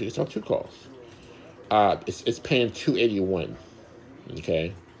 shares. You can sell two calls. It's paying $281.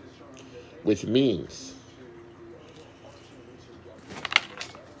 Okay, which means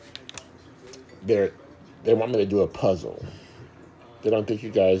they want me to do a puzzle. They don't think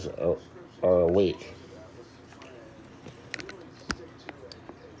you guys are awake.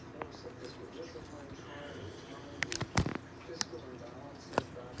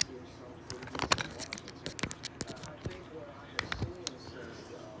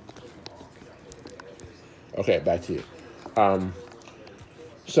 Okay, back to you.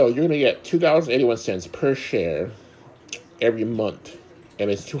 So you're going to get $2.81 per share every month.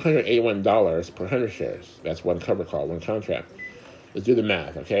 And it's $281 per 100 shares. That's one cover call, one contract. Let's do the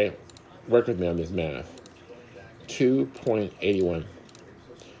math, okay? Work with me on this math. 2.81,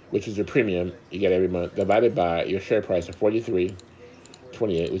 which is your premium you get every month, divided by your share price of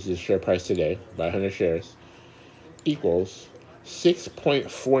 43.28, which is the share price today, by 100 shares, equals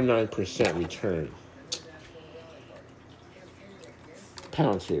 6.49% return.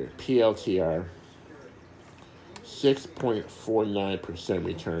 Pounds here, PLTR, 6.49%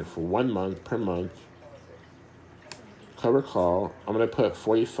 return for 1 month per month. Cover call, I'm going to put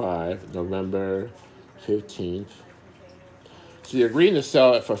 45, November 15th. So you're agreeing to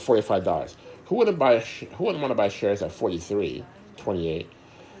sell it for $45. Who wouldn't want to buy shares at 43.28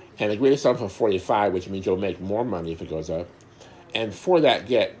 and agree to sell them for 45, which means you'll make more money if it goes up. And for that,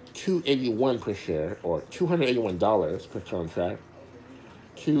 get $281 per share, or $281 per contract,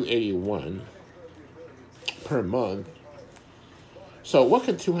 $281 per month. So what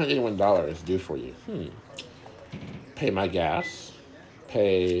can $281 do for you? Pay my gas,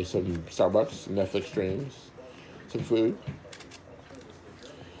 pay some Starbucks, Netflix streams, some food.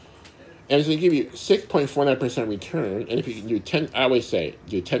 And it's going to give you 6.49% return. And if you can do 10, I always say,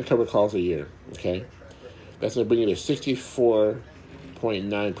 do 10 cover calls a year, okay? That's going to bring you to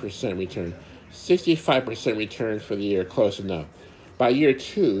 64.9% return. 65% return for the year, close enough. By year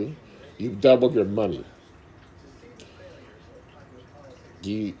 2, you've doubled your money.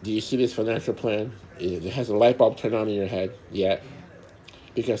 Do you see this financial plan? It has a light bulb turned on in your head yet?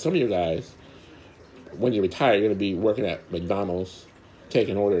 Because some of you guys, when you retire, you're going to be working at McDonald's,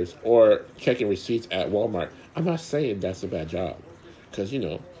 taking orders, or checking receipts at Walmart. I'm not saying that's a bad job, because,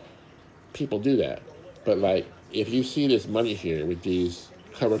 people do that. But, if you see this money here with these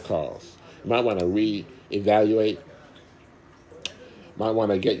cover calls, you might want to reevaluate. Might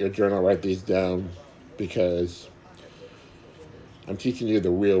want to get your journal, write these down, because I'm teaching you the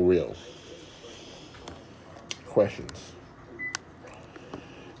real questions.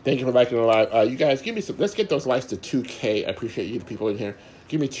 Thank you for liking the live. You guys, give me some. Let's get those likes to 2K. I appreciate you, the people in here.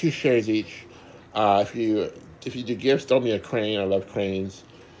 Give me 2 shares each. If you do gifts, throw me a crane. I love cranes.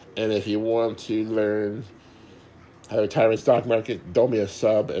 And if you want to learn how to retire in the stock market, throw me a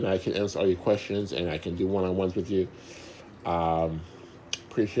sub, and I can answer all your questions, and I can do one-on-ones with you.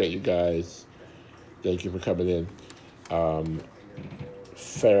 Appreciate you guys. Thank you for coming in.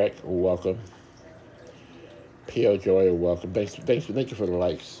 Ferric, welcome. P.O. Joy, welcome. Thank you for the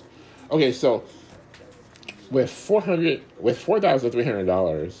likes. Okay, so with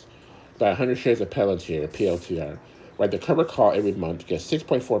 $4,300, buy 100 shares of PLTR, right? The cover call every month gets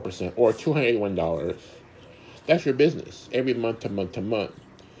 6.4% or $281. That's your business every month to month to month,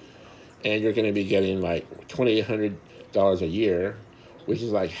 and you're going to be getting like $2,800 a year, which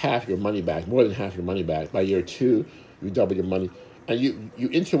is like half your money back, more than half your money back. By year 2, you double your money, and you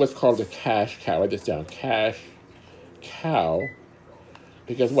enter what's called the cash cow. Write this down, cash cow,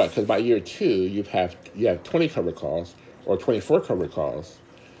 because what? Because by year 2, you have 20 cover calls or 24 cover calls,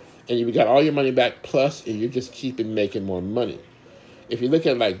 and you got all your money back, plus you're just keeping making more money. If you look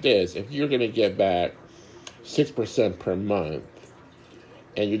at it like this, if you're going to get back 6% per month,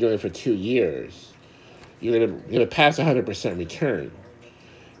 and you're doing it for 2 years, you're going to pass 100% return.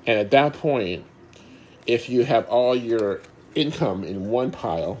 And at that point, if you have all your income in one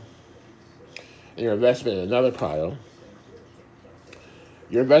pile and your investment in another pile,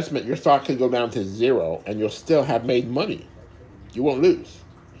 your stock could go down to 0, and you'll still have made money. You won't lose.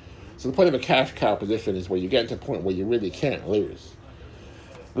 So the point of a cash cow position is where you get to a point where you really can't lose.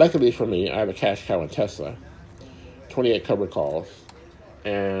 Luckily for me, I have a cash cow in Tesla, 28 cover calls.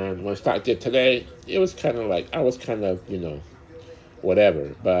 And when stock did today, it was kind of like, I was kind of,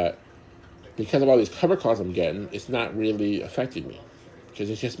 whatever. But because of all these cover calls I'm getting, it's not really affecting me, because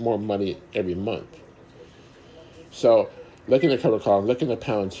it's just more money every month. So look at the cover calls, look at the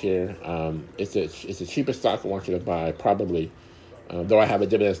pounds here. It's the cheapest stock I want you to buy, probably. Though I have a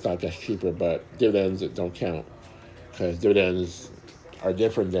dividend stock that's cheaper, but dividends don't count, because dividends are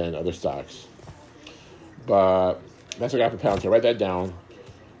different than other stocks. But that's what I got for pounds. So write that down.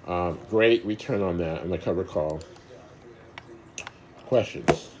 Great return on that on the cover call.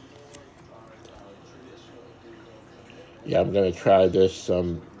 Questions? Yeah, I'm going to try this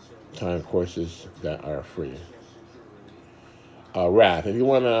sometime, courses that are free. Raph, if you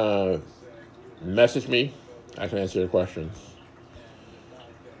want to message me, I can answer your questions.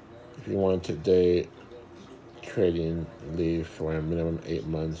 If you want today trading, leave for a minimum 8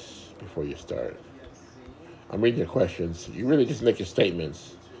 months before you start. I'm reading your questions. You really just make your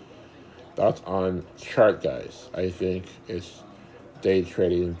statements. Thoughts on chart, guys? I think it's day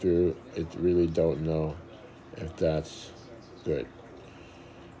trading through. It really don't know if that's good.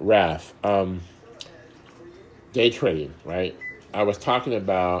 Raf, day trading, right? I was talking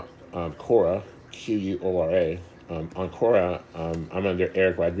about Quora, Quora. On Quora, I'm under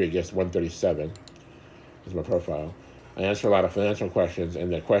Eric Rodriguez 137 is my profile. I answer a lot of financial questions,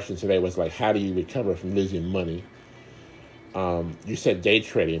 and the question today was like, how do you recover from losing money? You said day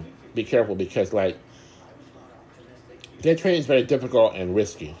trading. Be careful because like day trading is very difficult and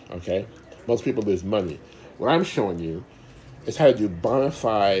risky. Okay, most people lose money. What I'm showing you is how to do bona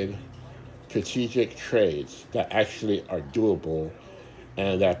fide strategic trades that actually are doable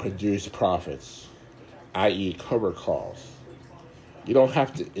and that produce profits, i.e., cover calls. You don't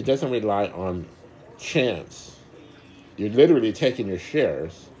have to. It doesn't rely on chance. You're literally taking your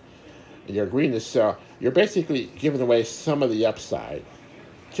shares and you're agreeing to sell. You're basically giving away some of the upside,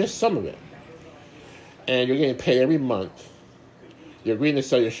 just some of it, and you're getting paid every month. You're agreeing to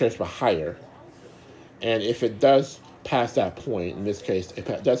sell your shares for higher, and if it does pass that point, in this case, if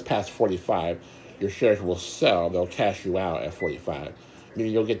it does pass 45, your shares will sell. They'll cash you out at 45,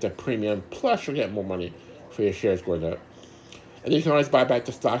 meaning you'll get the premium plus you'll get more money for your shares going up. And then you can always buy back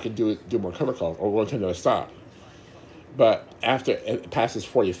the stock and do more cover calls or go into another stock. But after it passes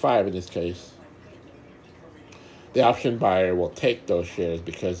 45 in this case, the option buyer will take those shares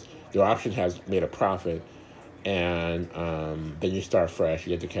because their option has made a profit, and then you start fresh, you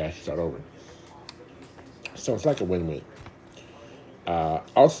get the cash, you start over. So it's like a win-win.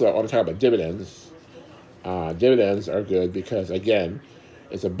 Also, I want to talk about dividends. Dividends are good because, again,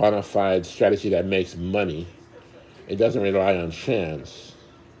 it's a bona fide strategy that makes money. It doesn't rely on chance.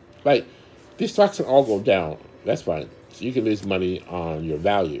 Like, these stocks can all go down. That's fine. So you can lose money on your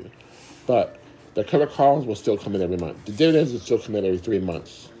value. But the cover calls will still come in every month. The dividends will still come in every 3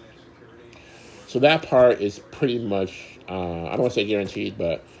 months. So that part is pretty much, I don't want to say guaranteed,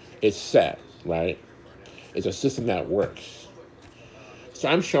 but it's set, right? It's a system that works. So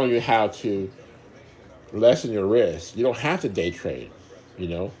I'm showing you how to lessen your risk. You don't have to day trade,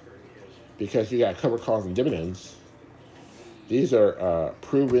 because you got cover calls and dividends. These are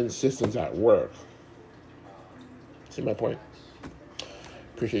proven systems that work. See my point?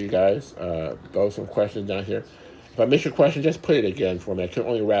 Appreciate you guys. Those some questions down here. If I miss your question, just put it again for me. I can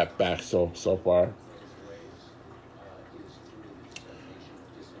only wrap back so far.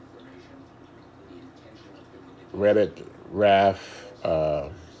 Reddit, RAF,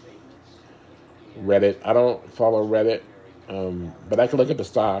 Reddit. I don't follow Reddit, but I can look at the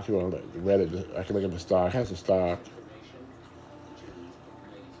stock. You want Reddit? I can look at the stock. It has a stock.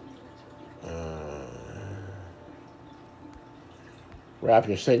 Rap,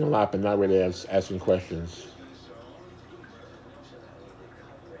 you're saying a lot, but not really asking questions.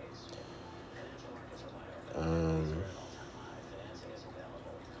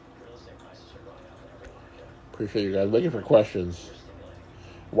 Appreciate you guys looking for questions.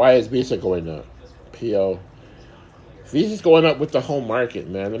 Why is Visa going up? PO. Visa's going up with the whole market,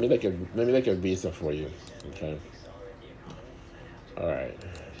 man. Let me look at Visa for you. Okay. All right.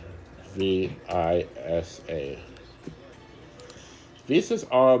 VISA. Visa's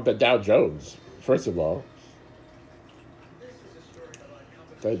on the Dow Jones. First of all,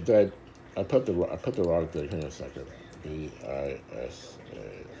 I put the wrong thing. Hang on a second. VISA.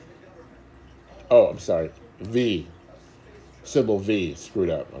 Oh, I'm sorry. V. Symbol V. Screwed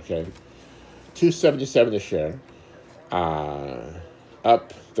up. Okay. 277 a share.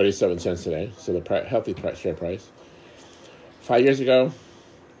 Up 37 cents today. So the healthy share price. 5 years ago,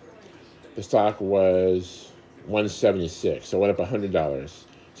 the stock was $176, so it went up $100.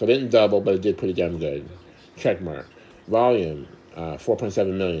 So it didn't double, but it did pretty damn good. Check mark. Volume,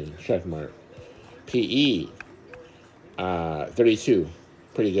 4.7 million. Check mark. PE, 32,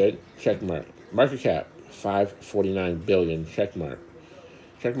 pretty good. Check mark. Market cap, 549 billion. Check mark.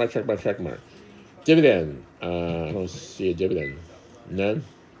 Check mark. Check mark. Check mark. Dividend, I don't see a dividend. None.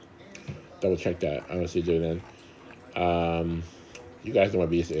 Double check that. I don't see a dividend. You guys know what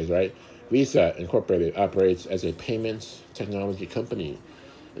Visa is, right? Visa Incorporated operates as a payments technology company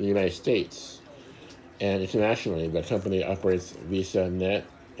in the United States. And internationally, the company operates VisaNet,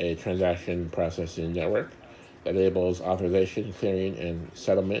 a transaction processing network that enables authorization, clearing, and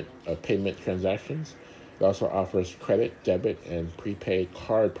settlement of payment transactions. It also offers credit, debit, and prepaid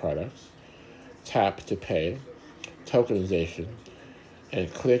card products, tap to pay, tokenization,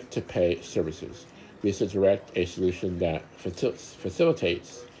 and click-to-pay services. Visa Direct, a solution that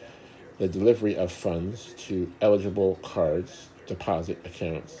facilitates the delivery of funds to eligible cards, deposit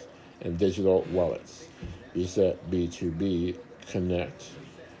accounts, and digital wallets. Visa B2B Connect,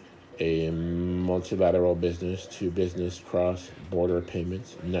 a multilateral business-to-business cross-border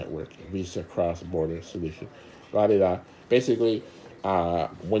payments network, Visa cross-border solution. Blah, blah, blah. Basically,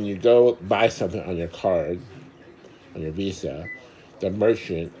 when you go buy something on your card, on your Visa, the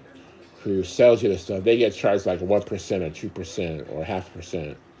merchant who sells you the stuff, they get charged like 1% or 2% or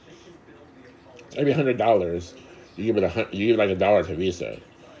 0.5%. Every $100, you give like $1 to Visa.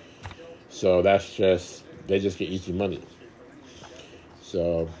 So they just get easy money.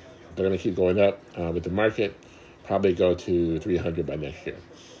 So they're going to keep going up with the market, probably go to 300 by next year.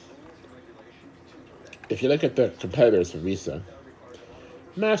 If you look at the competitors for Visa,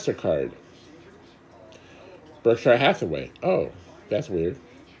 MasterCard, Berkshire Hathaway. Oh, that's weird.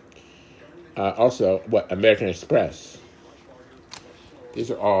 Also, American Express.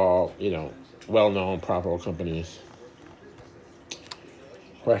 These are all, well-known, profitable companies.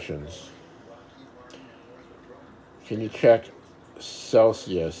 Questions. Can you check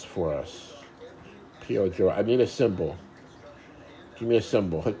Celsius for us? P.O. Joe. I need a symbol. Give me a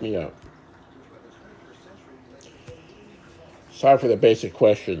symbol. Hook me up. Sorry for the basic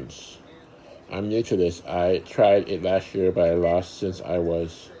questions. I'm new to this. I tried it last year, but I lost since I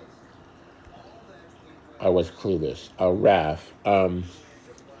was clueless. Raf.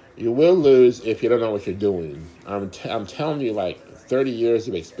 You will lose if you don't know what you're doing. I'm telling you, like 30 years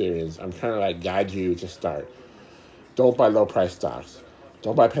of experience. I'm trying to like guide you to start. Don't buy low price stocks.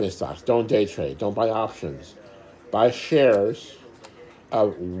 Don't buy penny stocks. Don't day trade. Don't buy options. Buy shares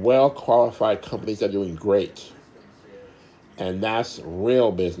of well-qualified companies that are doing great. And that's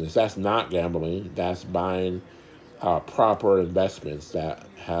real business. That's not gambling. That's buying proper investments that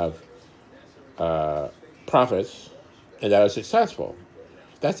have profits and that are successful.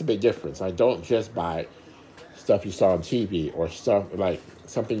 That's a big difference. I don't just buy stuff you saw on TV or stuff like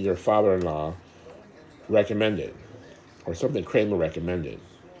something your father-in-law recommended or something Kramer recommended.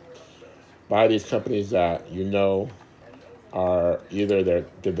 Buy these companies that are either they're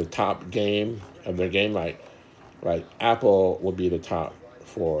the top game of their game, like Apple will be the top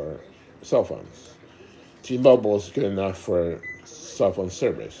for cell phones. T-Mobile is good enough for cell phone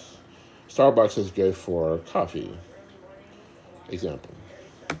service. Starbucks is good for coffee. Example.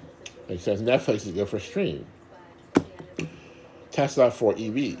 It says Netflix is good for stream. Tesla for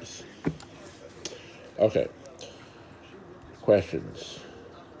EVs. Okay. Questions.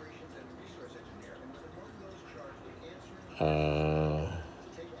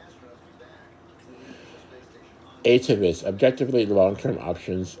 Activist. Objectively, long-term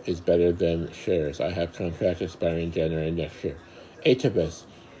options is better than shares. I have contracts expiring January next year. Activist.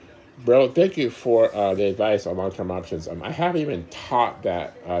 Bro, thank you for the advice on long-term options. I haven't even taught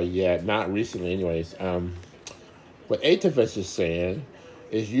that yet, not recently anyways. What Activist is saying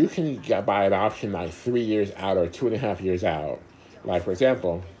is you can buy an option like 3 years out or 2.5 years out. Like, for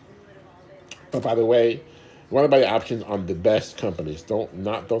example, but by the way, you want to buy the options on the best companies.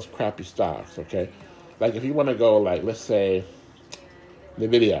 Not those crappy stocks, okay? Like if you want to go like, let's say,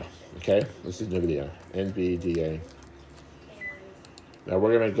 NVIDIA, okay? This is NVIDIA, NVDA. Now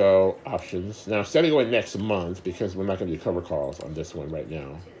we're going to go options. Now instead of going next month, because we're not going to do cover calls on this one right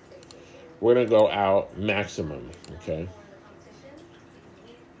now, we're going to go out maximum, okay?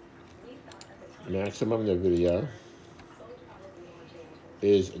 Maximum NVIDIA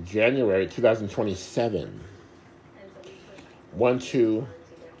is January 2027. More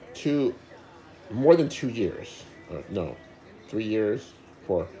than 2 years. No, 3 years,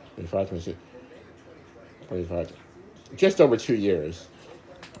 4, 25, 26, 25. Just over 2 years.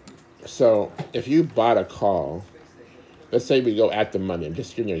 So if you bought a call, let's say we go at the money. I'm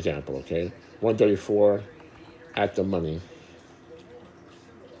just giving you an example, okay? 134 at the money.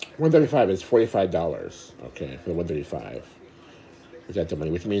 135 is $45, okay, for the 135. Which at the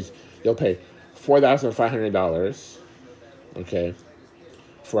money, which means you'll pay $4,500, okay,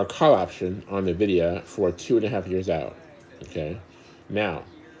 for a call option on NVIDIA for 2.5 years out, okay? Now,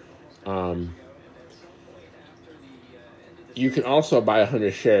 you can also buy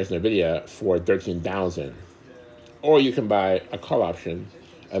 100 shares in NVIDIA for $13,000, or you can buy a call option,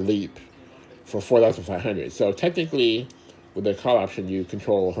 a leap, for $4,500. So technically, with the call option, you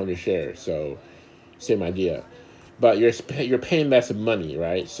control 100 shares. So same idea, but you're paying less money,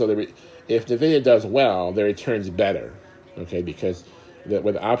 right? So if NVIDIA does well, the return's better, okay? Because with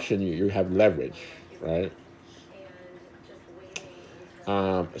the option, you have leverage, right?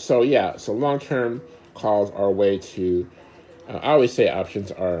 So long-term calls are a way to. I always say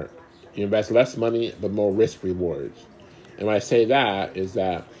options are you invest less money but more risk rewards. And when I say that is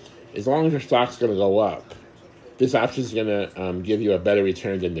that as long as your stock's going to go up, this option is going to give you a better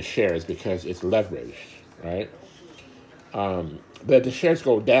return than the shares because it's leveraged, right? But if the shares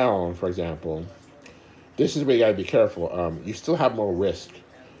go down, for example, this is where you got to be careful. You still have more risk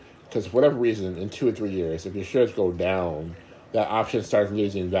because for whatever reason, in 2 or 3 years, if your shares go down, that option starts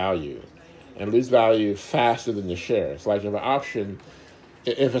losing value and lose value faster than the shares. Like if an option,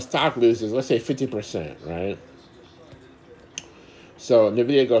 if a stock loses, let's say 50%, right? So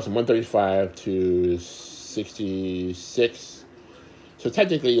NVIDIA goes from 135 to 66. So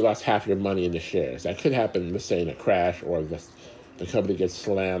technically, you lost half your money in the shares. That could happen, let's say, in a crash or the company gets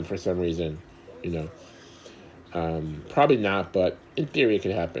slammed for some reason. Probably not, but in theory, it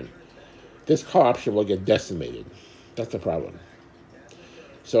could happen. This call option will get decimated. That's the problem.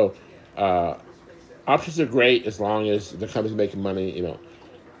 So options are great as long as the company's making money,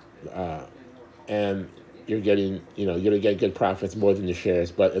 and you're going to get good profits more than the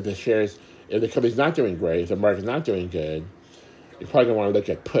shares. But if the company's not doing great, if the market's not doing good, you're probably going to want to look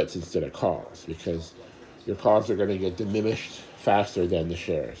at puts instead of calls because your calls are going to get diminished faster than the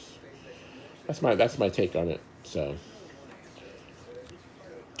shares. That's my take on it. So,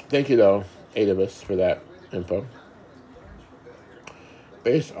 thank you though, Adibus, for that info.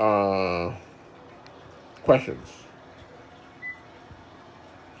 Based on questions,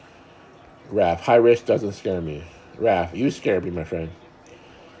 Raph, high risk doesn't scare me. Raph, you scare me, my friend.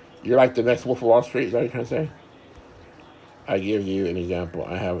 You're like the next Wolf of Wall Street. Is that what you're trying to say? I give you an example.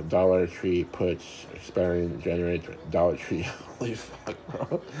 I have Dollar Tree puts expiring January. Dollar Tree, holy fuck,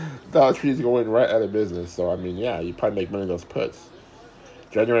 bro. Dollar Tree is going right out of business. So, I mean, yeah, you probably make money on those puts.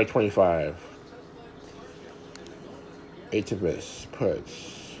 January 25. Activist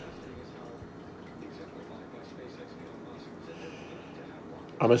puts.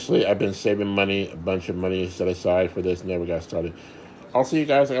 Honestly, I've been saving money, a bunch of money set aside for this, never got started. Also, you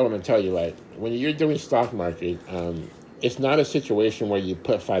guys, I want to tell you, like, when you're doing stock market, it's not a situation where you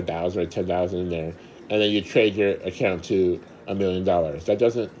put 5,000 or 10,000 in there and then you trade your account to $1 million. That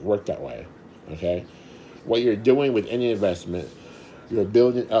doesn't work that way, okay? What you're doing with any investment, you're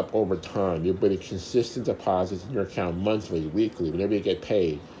building up over time. You're putting consistent deposits in your account monthly, weekly, whenever you get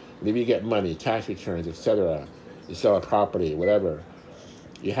paid, whenever you get money, tax returns, etc. You sell a property, whatever.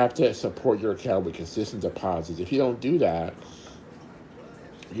 You have to support your account with consistent deposits. If you don't do that,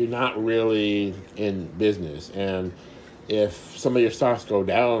 you're not really in business. And if some of your stocks go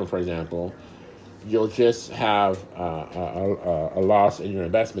down, for example, you'll just have a loss in your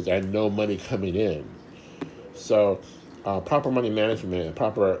investments and no money coming in. So proper money management,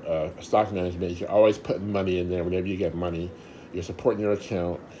 proper stock management, you're always putting money in there whenever you get money. You're supporting your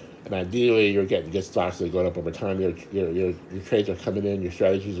account. And ideally, you're getting good stocks that are going up over time. Your trades are coming in. Your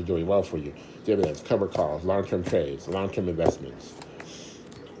strategies are doing well for you. Dividends, cover calls, long-term trades, long-term investments.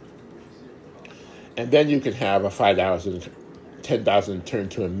 And then you can have a 5,000, 10,000 turn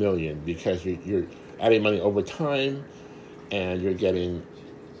to $1 million because you're adding money over time and you're getting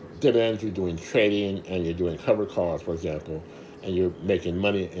dividends, you're doing trading, and you're doing cover calls, for example, and you're making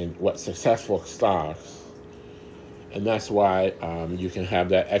money in successful stocks. And that's why you can have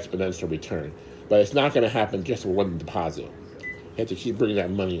that exponential return. But it's not going to happen just with one deposit. You have to keep bringing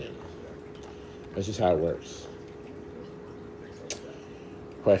that money in. That's just how it works.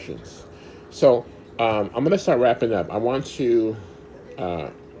 Questions? So I'm going to start wrapping up. I want to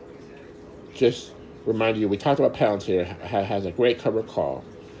just remind you, we talked about PLTR has a great cover call.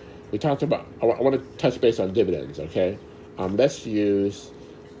 We talked about, I want to touch base on dividends, okay? Let's use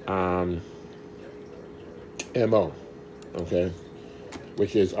MO, okay,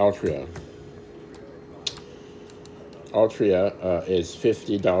 which is Altria. Altria is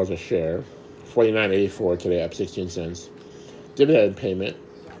 $50 a share, $49.84 today, up 16 cents. Dividend payment,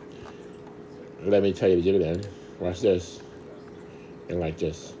 let me tell you the dividend. Watch this. And like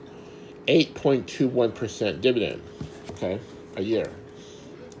this. 8.21% dividend, okay, a year.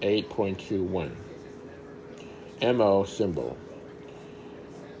 8.21. MO symbol.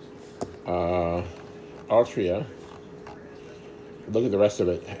 Altria. Look at the rest of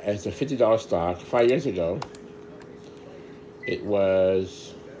it. It's a $50 stock. 5 years ago, it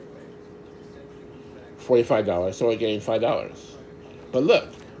was $45, so it gained $5. But look,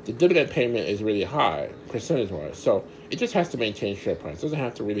 the dividend payment is really high, percentage-wise. So it just has to maintain share price. It doesn't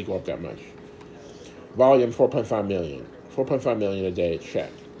have to really go up that much. Volume, 4.5 million. 4.5 million a day, check.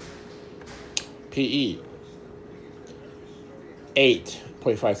 PE,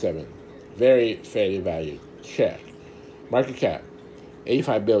 8.57. Very fairly valued, check. Market cap,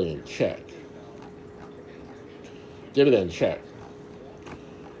 85 billion, check. Dividend, check.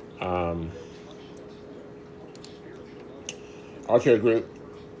 Altria Group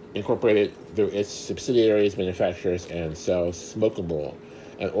Incorporated, through its subsidiaries, manufactures, and sells smokable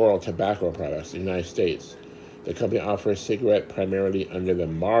and oral tobacco products in the United States, The company offers cigarettes primarily under the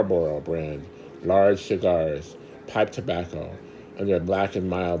Marlboro brand, large cigars, pipe tobacco under the Black and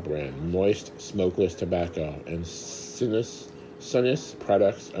Mild brand, moist smokeless tobacco, and Sunnis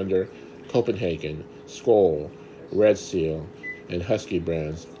products under Copenhagen, Skoal, Red Seal, and Husky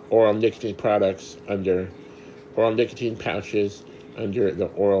brands. Oral nicotine pouches under the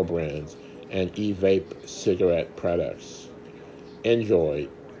Oral brands, and e-vape cigarette products. Enjoy,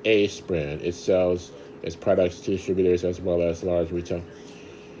 Ace brand. It sells its products to distributors as well as large retail.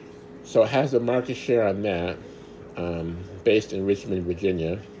 So it has the market share on that, based in Richmond,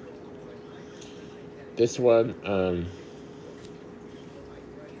 Virginia. This one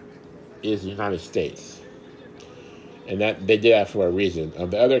is the United States. And that they did that for a reason.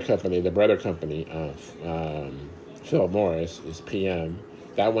 The other company, the brother company, Philip Morris, is PM.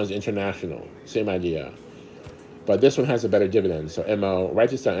 That one's international. Same idea. But this one has a better dividend. So MO, write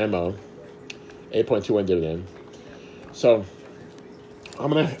this down, MO, 8.21 dividend. So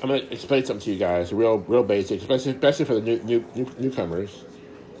I'm gonna explain something to you guys, real basic, especially for the newcomers,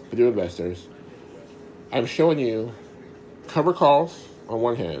 for new investors. I'm showing you cover calls on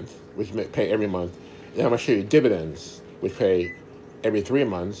one hand, which pay every month. Then I'm gonna show you dividends, which pay every 3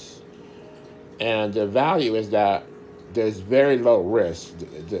 months. And the value is that there's very low risk.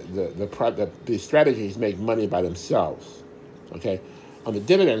 The strategies make money by themselves. Okay, on the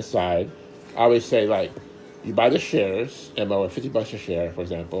dividend side, I always say, like, you buy the shares, MO, at $50 a share, for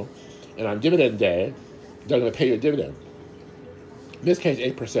example, and on dividend day, they're going to pay you a dividend. In this case,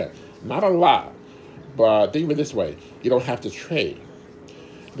 8%. Not a lot, but think of it this way: you don't have to trade.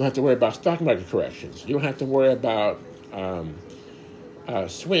 You don't have to worry about stock market corrections. You don't have to worry about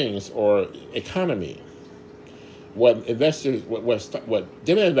swings or economy. What dividend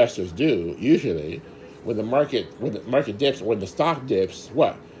investors do usually, when the market dips, when the stock dips,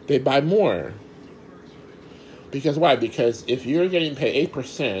 what? They buy more. Because why? Because if you're getting paid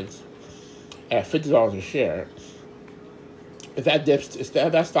 8% at $50 a share, if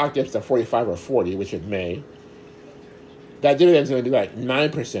that stock dips to 45 or 40, which it may, that dividend is going to be like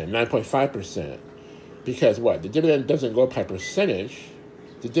 9%, 9.5%. Because what? The dividend doesn't go by percentage.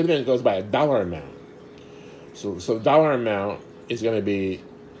 The dividend goes by a dollar amount. So the dollar amount is going to be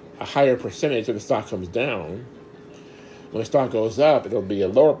a higher percentage when the stock comes down. When the stock goes up, it'll be a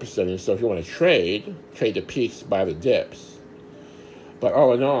lower percentage. So if you want to trade the peaks, buy the dips. But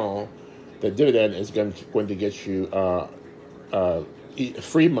all in all, the dividend is going to get you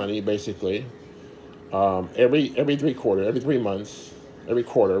free money, basically, every 3 months, every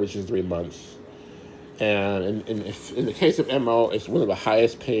quarter, which is 3 months. And in the case of MO, it's one of the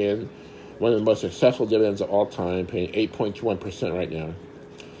highest paying, one of the most successful dividends of all time, paying 8.21% right now,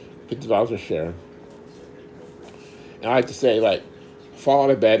 $50 a share. And I like to say, like, fall out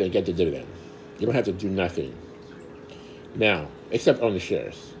of bed and get the dividend. You don't have to do nothing. Now, except own the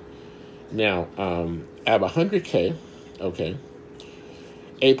shares. Now, I have 100K, okay.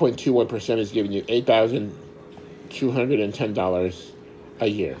 8.21% is giving you $8,210 a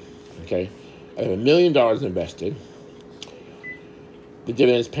year, okay. I have $1 million invested. The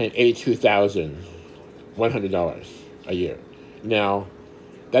dividend is paying $82,100 a year. Now,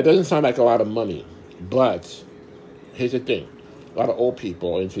 that doesn't sound like a lot of money, but here's the thing. A lot of old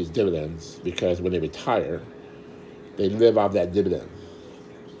people are into these dividends because when they retire, they live off that dividend.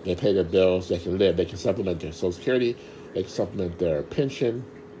 They pay their bills, they can live, they can supplement their Social Security, they can supplement their pension.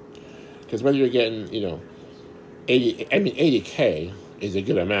 Because whether you're getting, 80K is a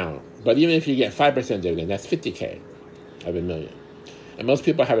good amount. But even if you get 5% dividend, that's 50K of $1 million. And most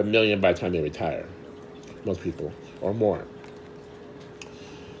people have $1 million by the time they retire. Most people, or more.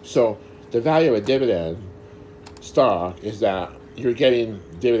 So the value of a dividend stock is that you're getting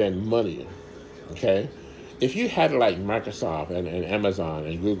dividend money, okay? If you had like Microsoft and Amazon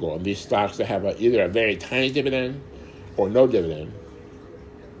and Google and these stocks that have either a very tiny dividend or no dividend,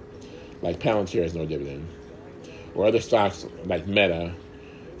 like PLTR has no dividend, or other stocks like Meta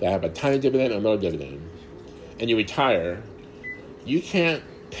that have a tiny dividend or no dividend, and you retire, you can't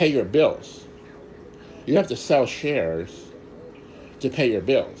pay your bills. You have to sell shares to pay your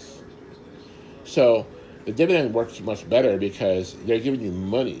bills. So the dividend works much better because they're giving you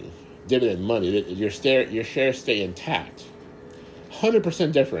money, dividend money. Your shares stay intact.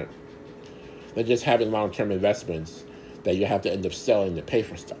 100% different than just having long-term investments that you have to end up selling to pay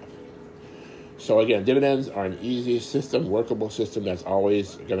for stuff. So again, dividends are an easy system, workable system that's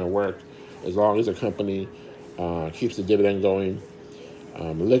always going to work as long as a company keeps the dividend going.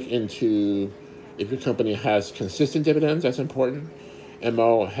 Look into if your company has consistent dividends. That's important.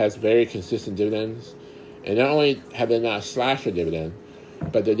 MO has very consistent dividends. And not only have they not slashed their dividend,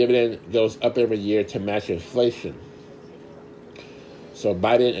 but the dividend goes up every year to match inflation. So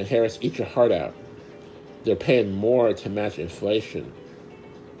Biden and Harris, eat your heart out. They're paying more to match inflation,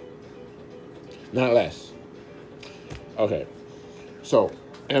 not less. Okay, so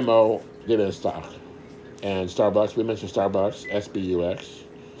MO dividend stock. And Starbucks, we mentioned Starbucks, SBUX.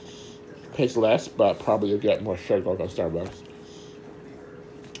 Pays less, but probably you'll get more share growth on Starbucks.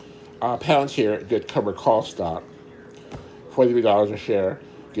 Palantir, good cover call stock, $43 a share,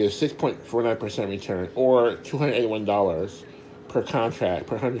 gives 6.49% return, or $281 per contract,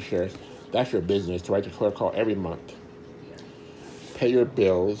 per 100 shares. That's your business to write the clear call every month. Pay your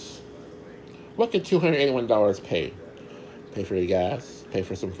bills. What can $281 pay? Pay for your gas, pay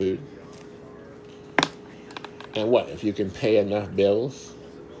for some food. And what, if you can pay enough bills,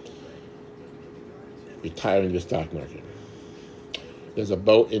 retire in the stock market. There's a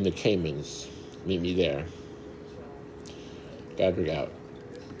boat in the Caymans. Meet me there. Godric out.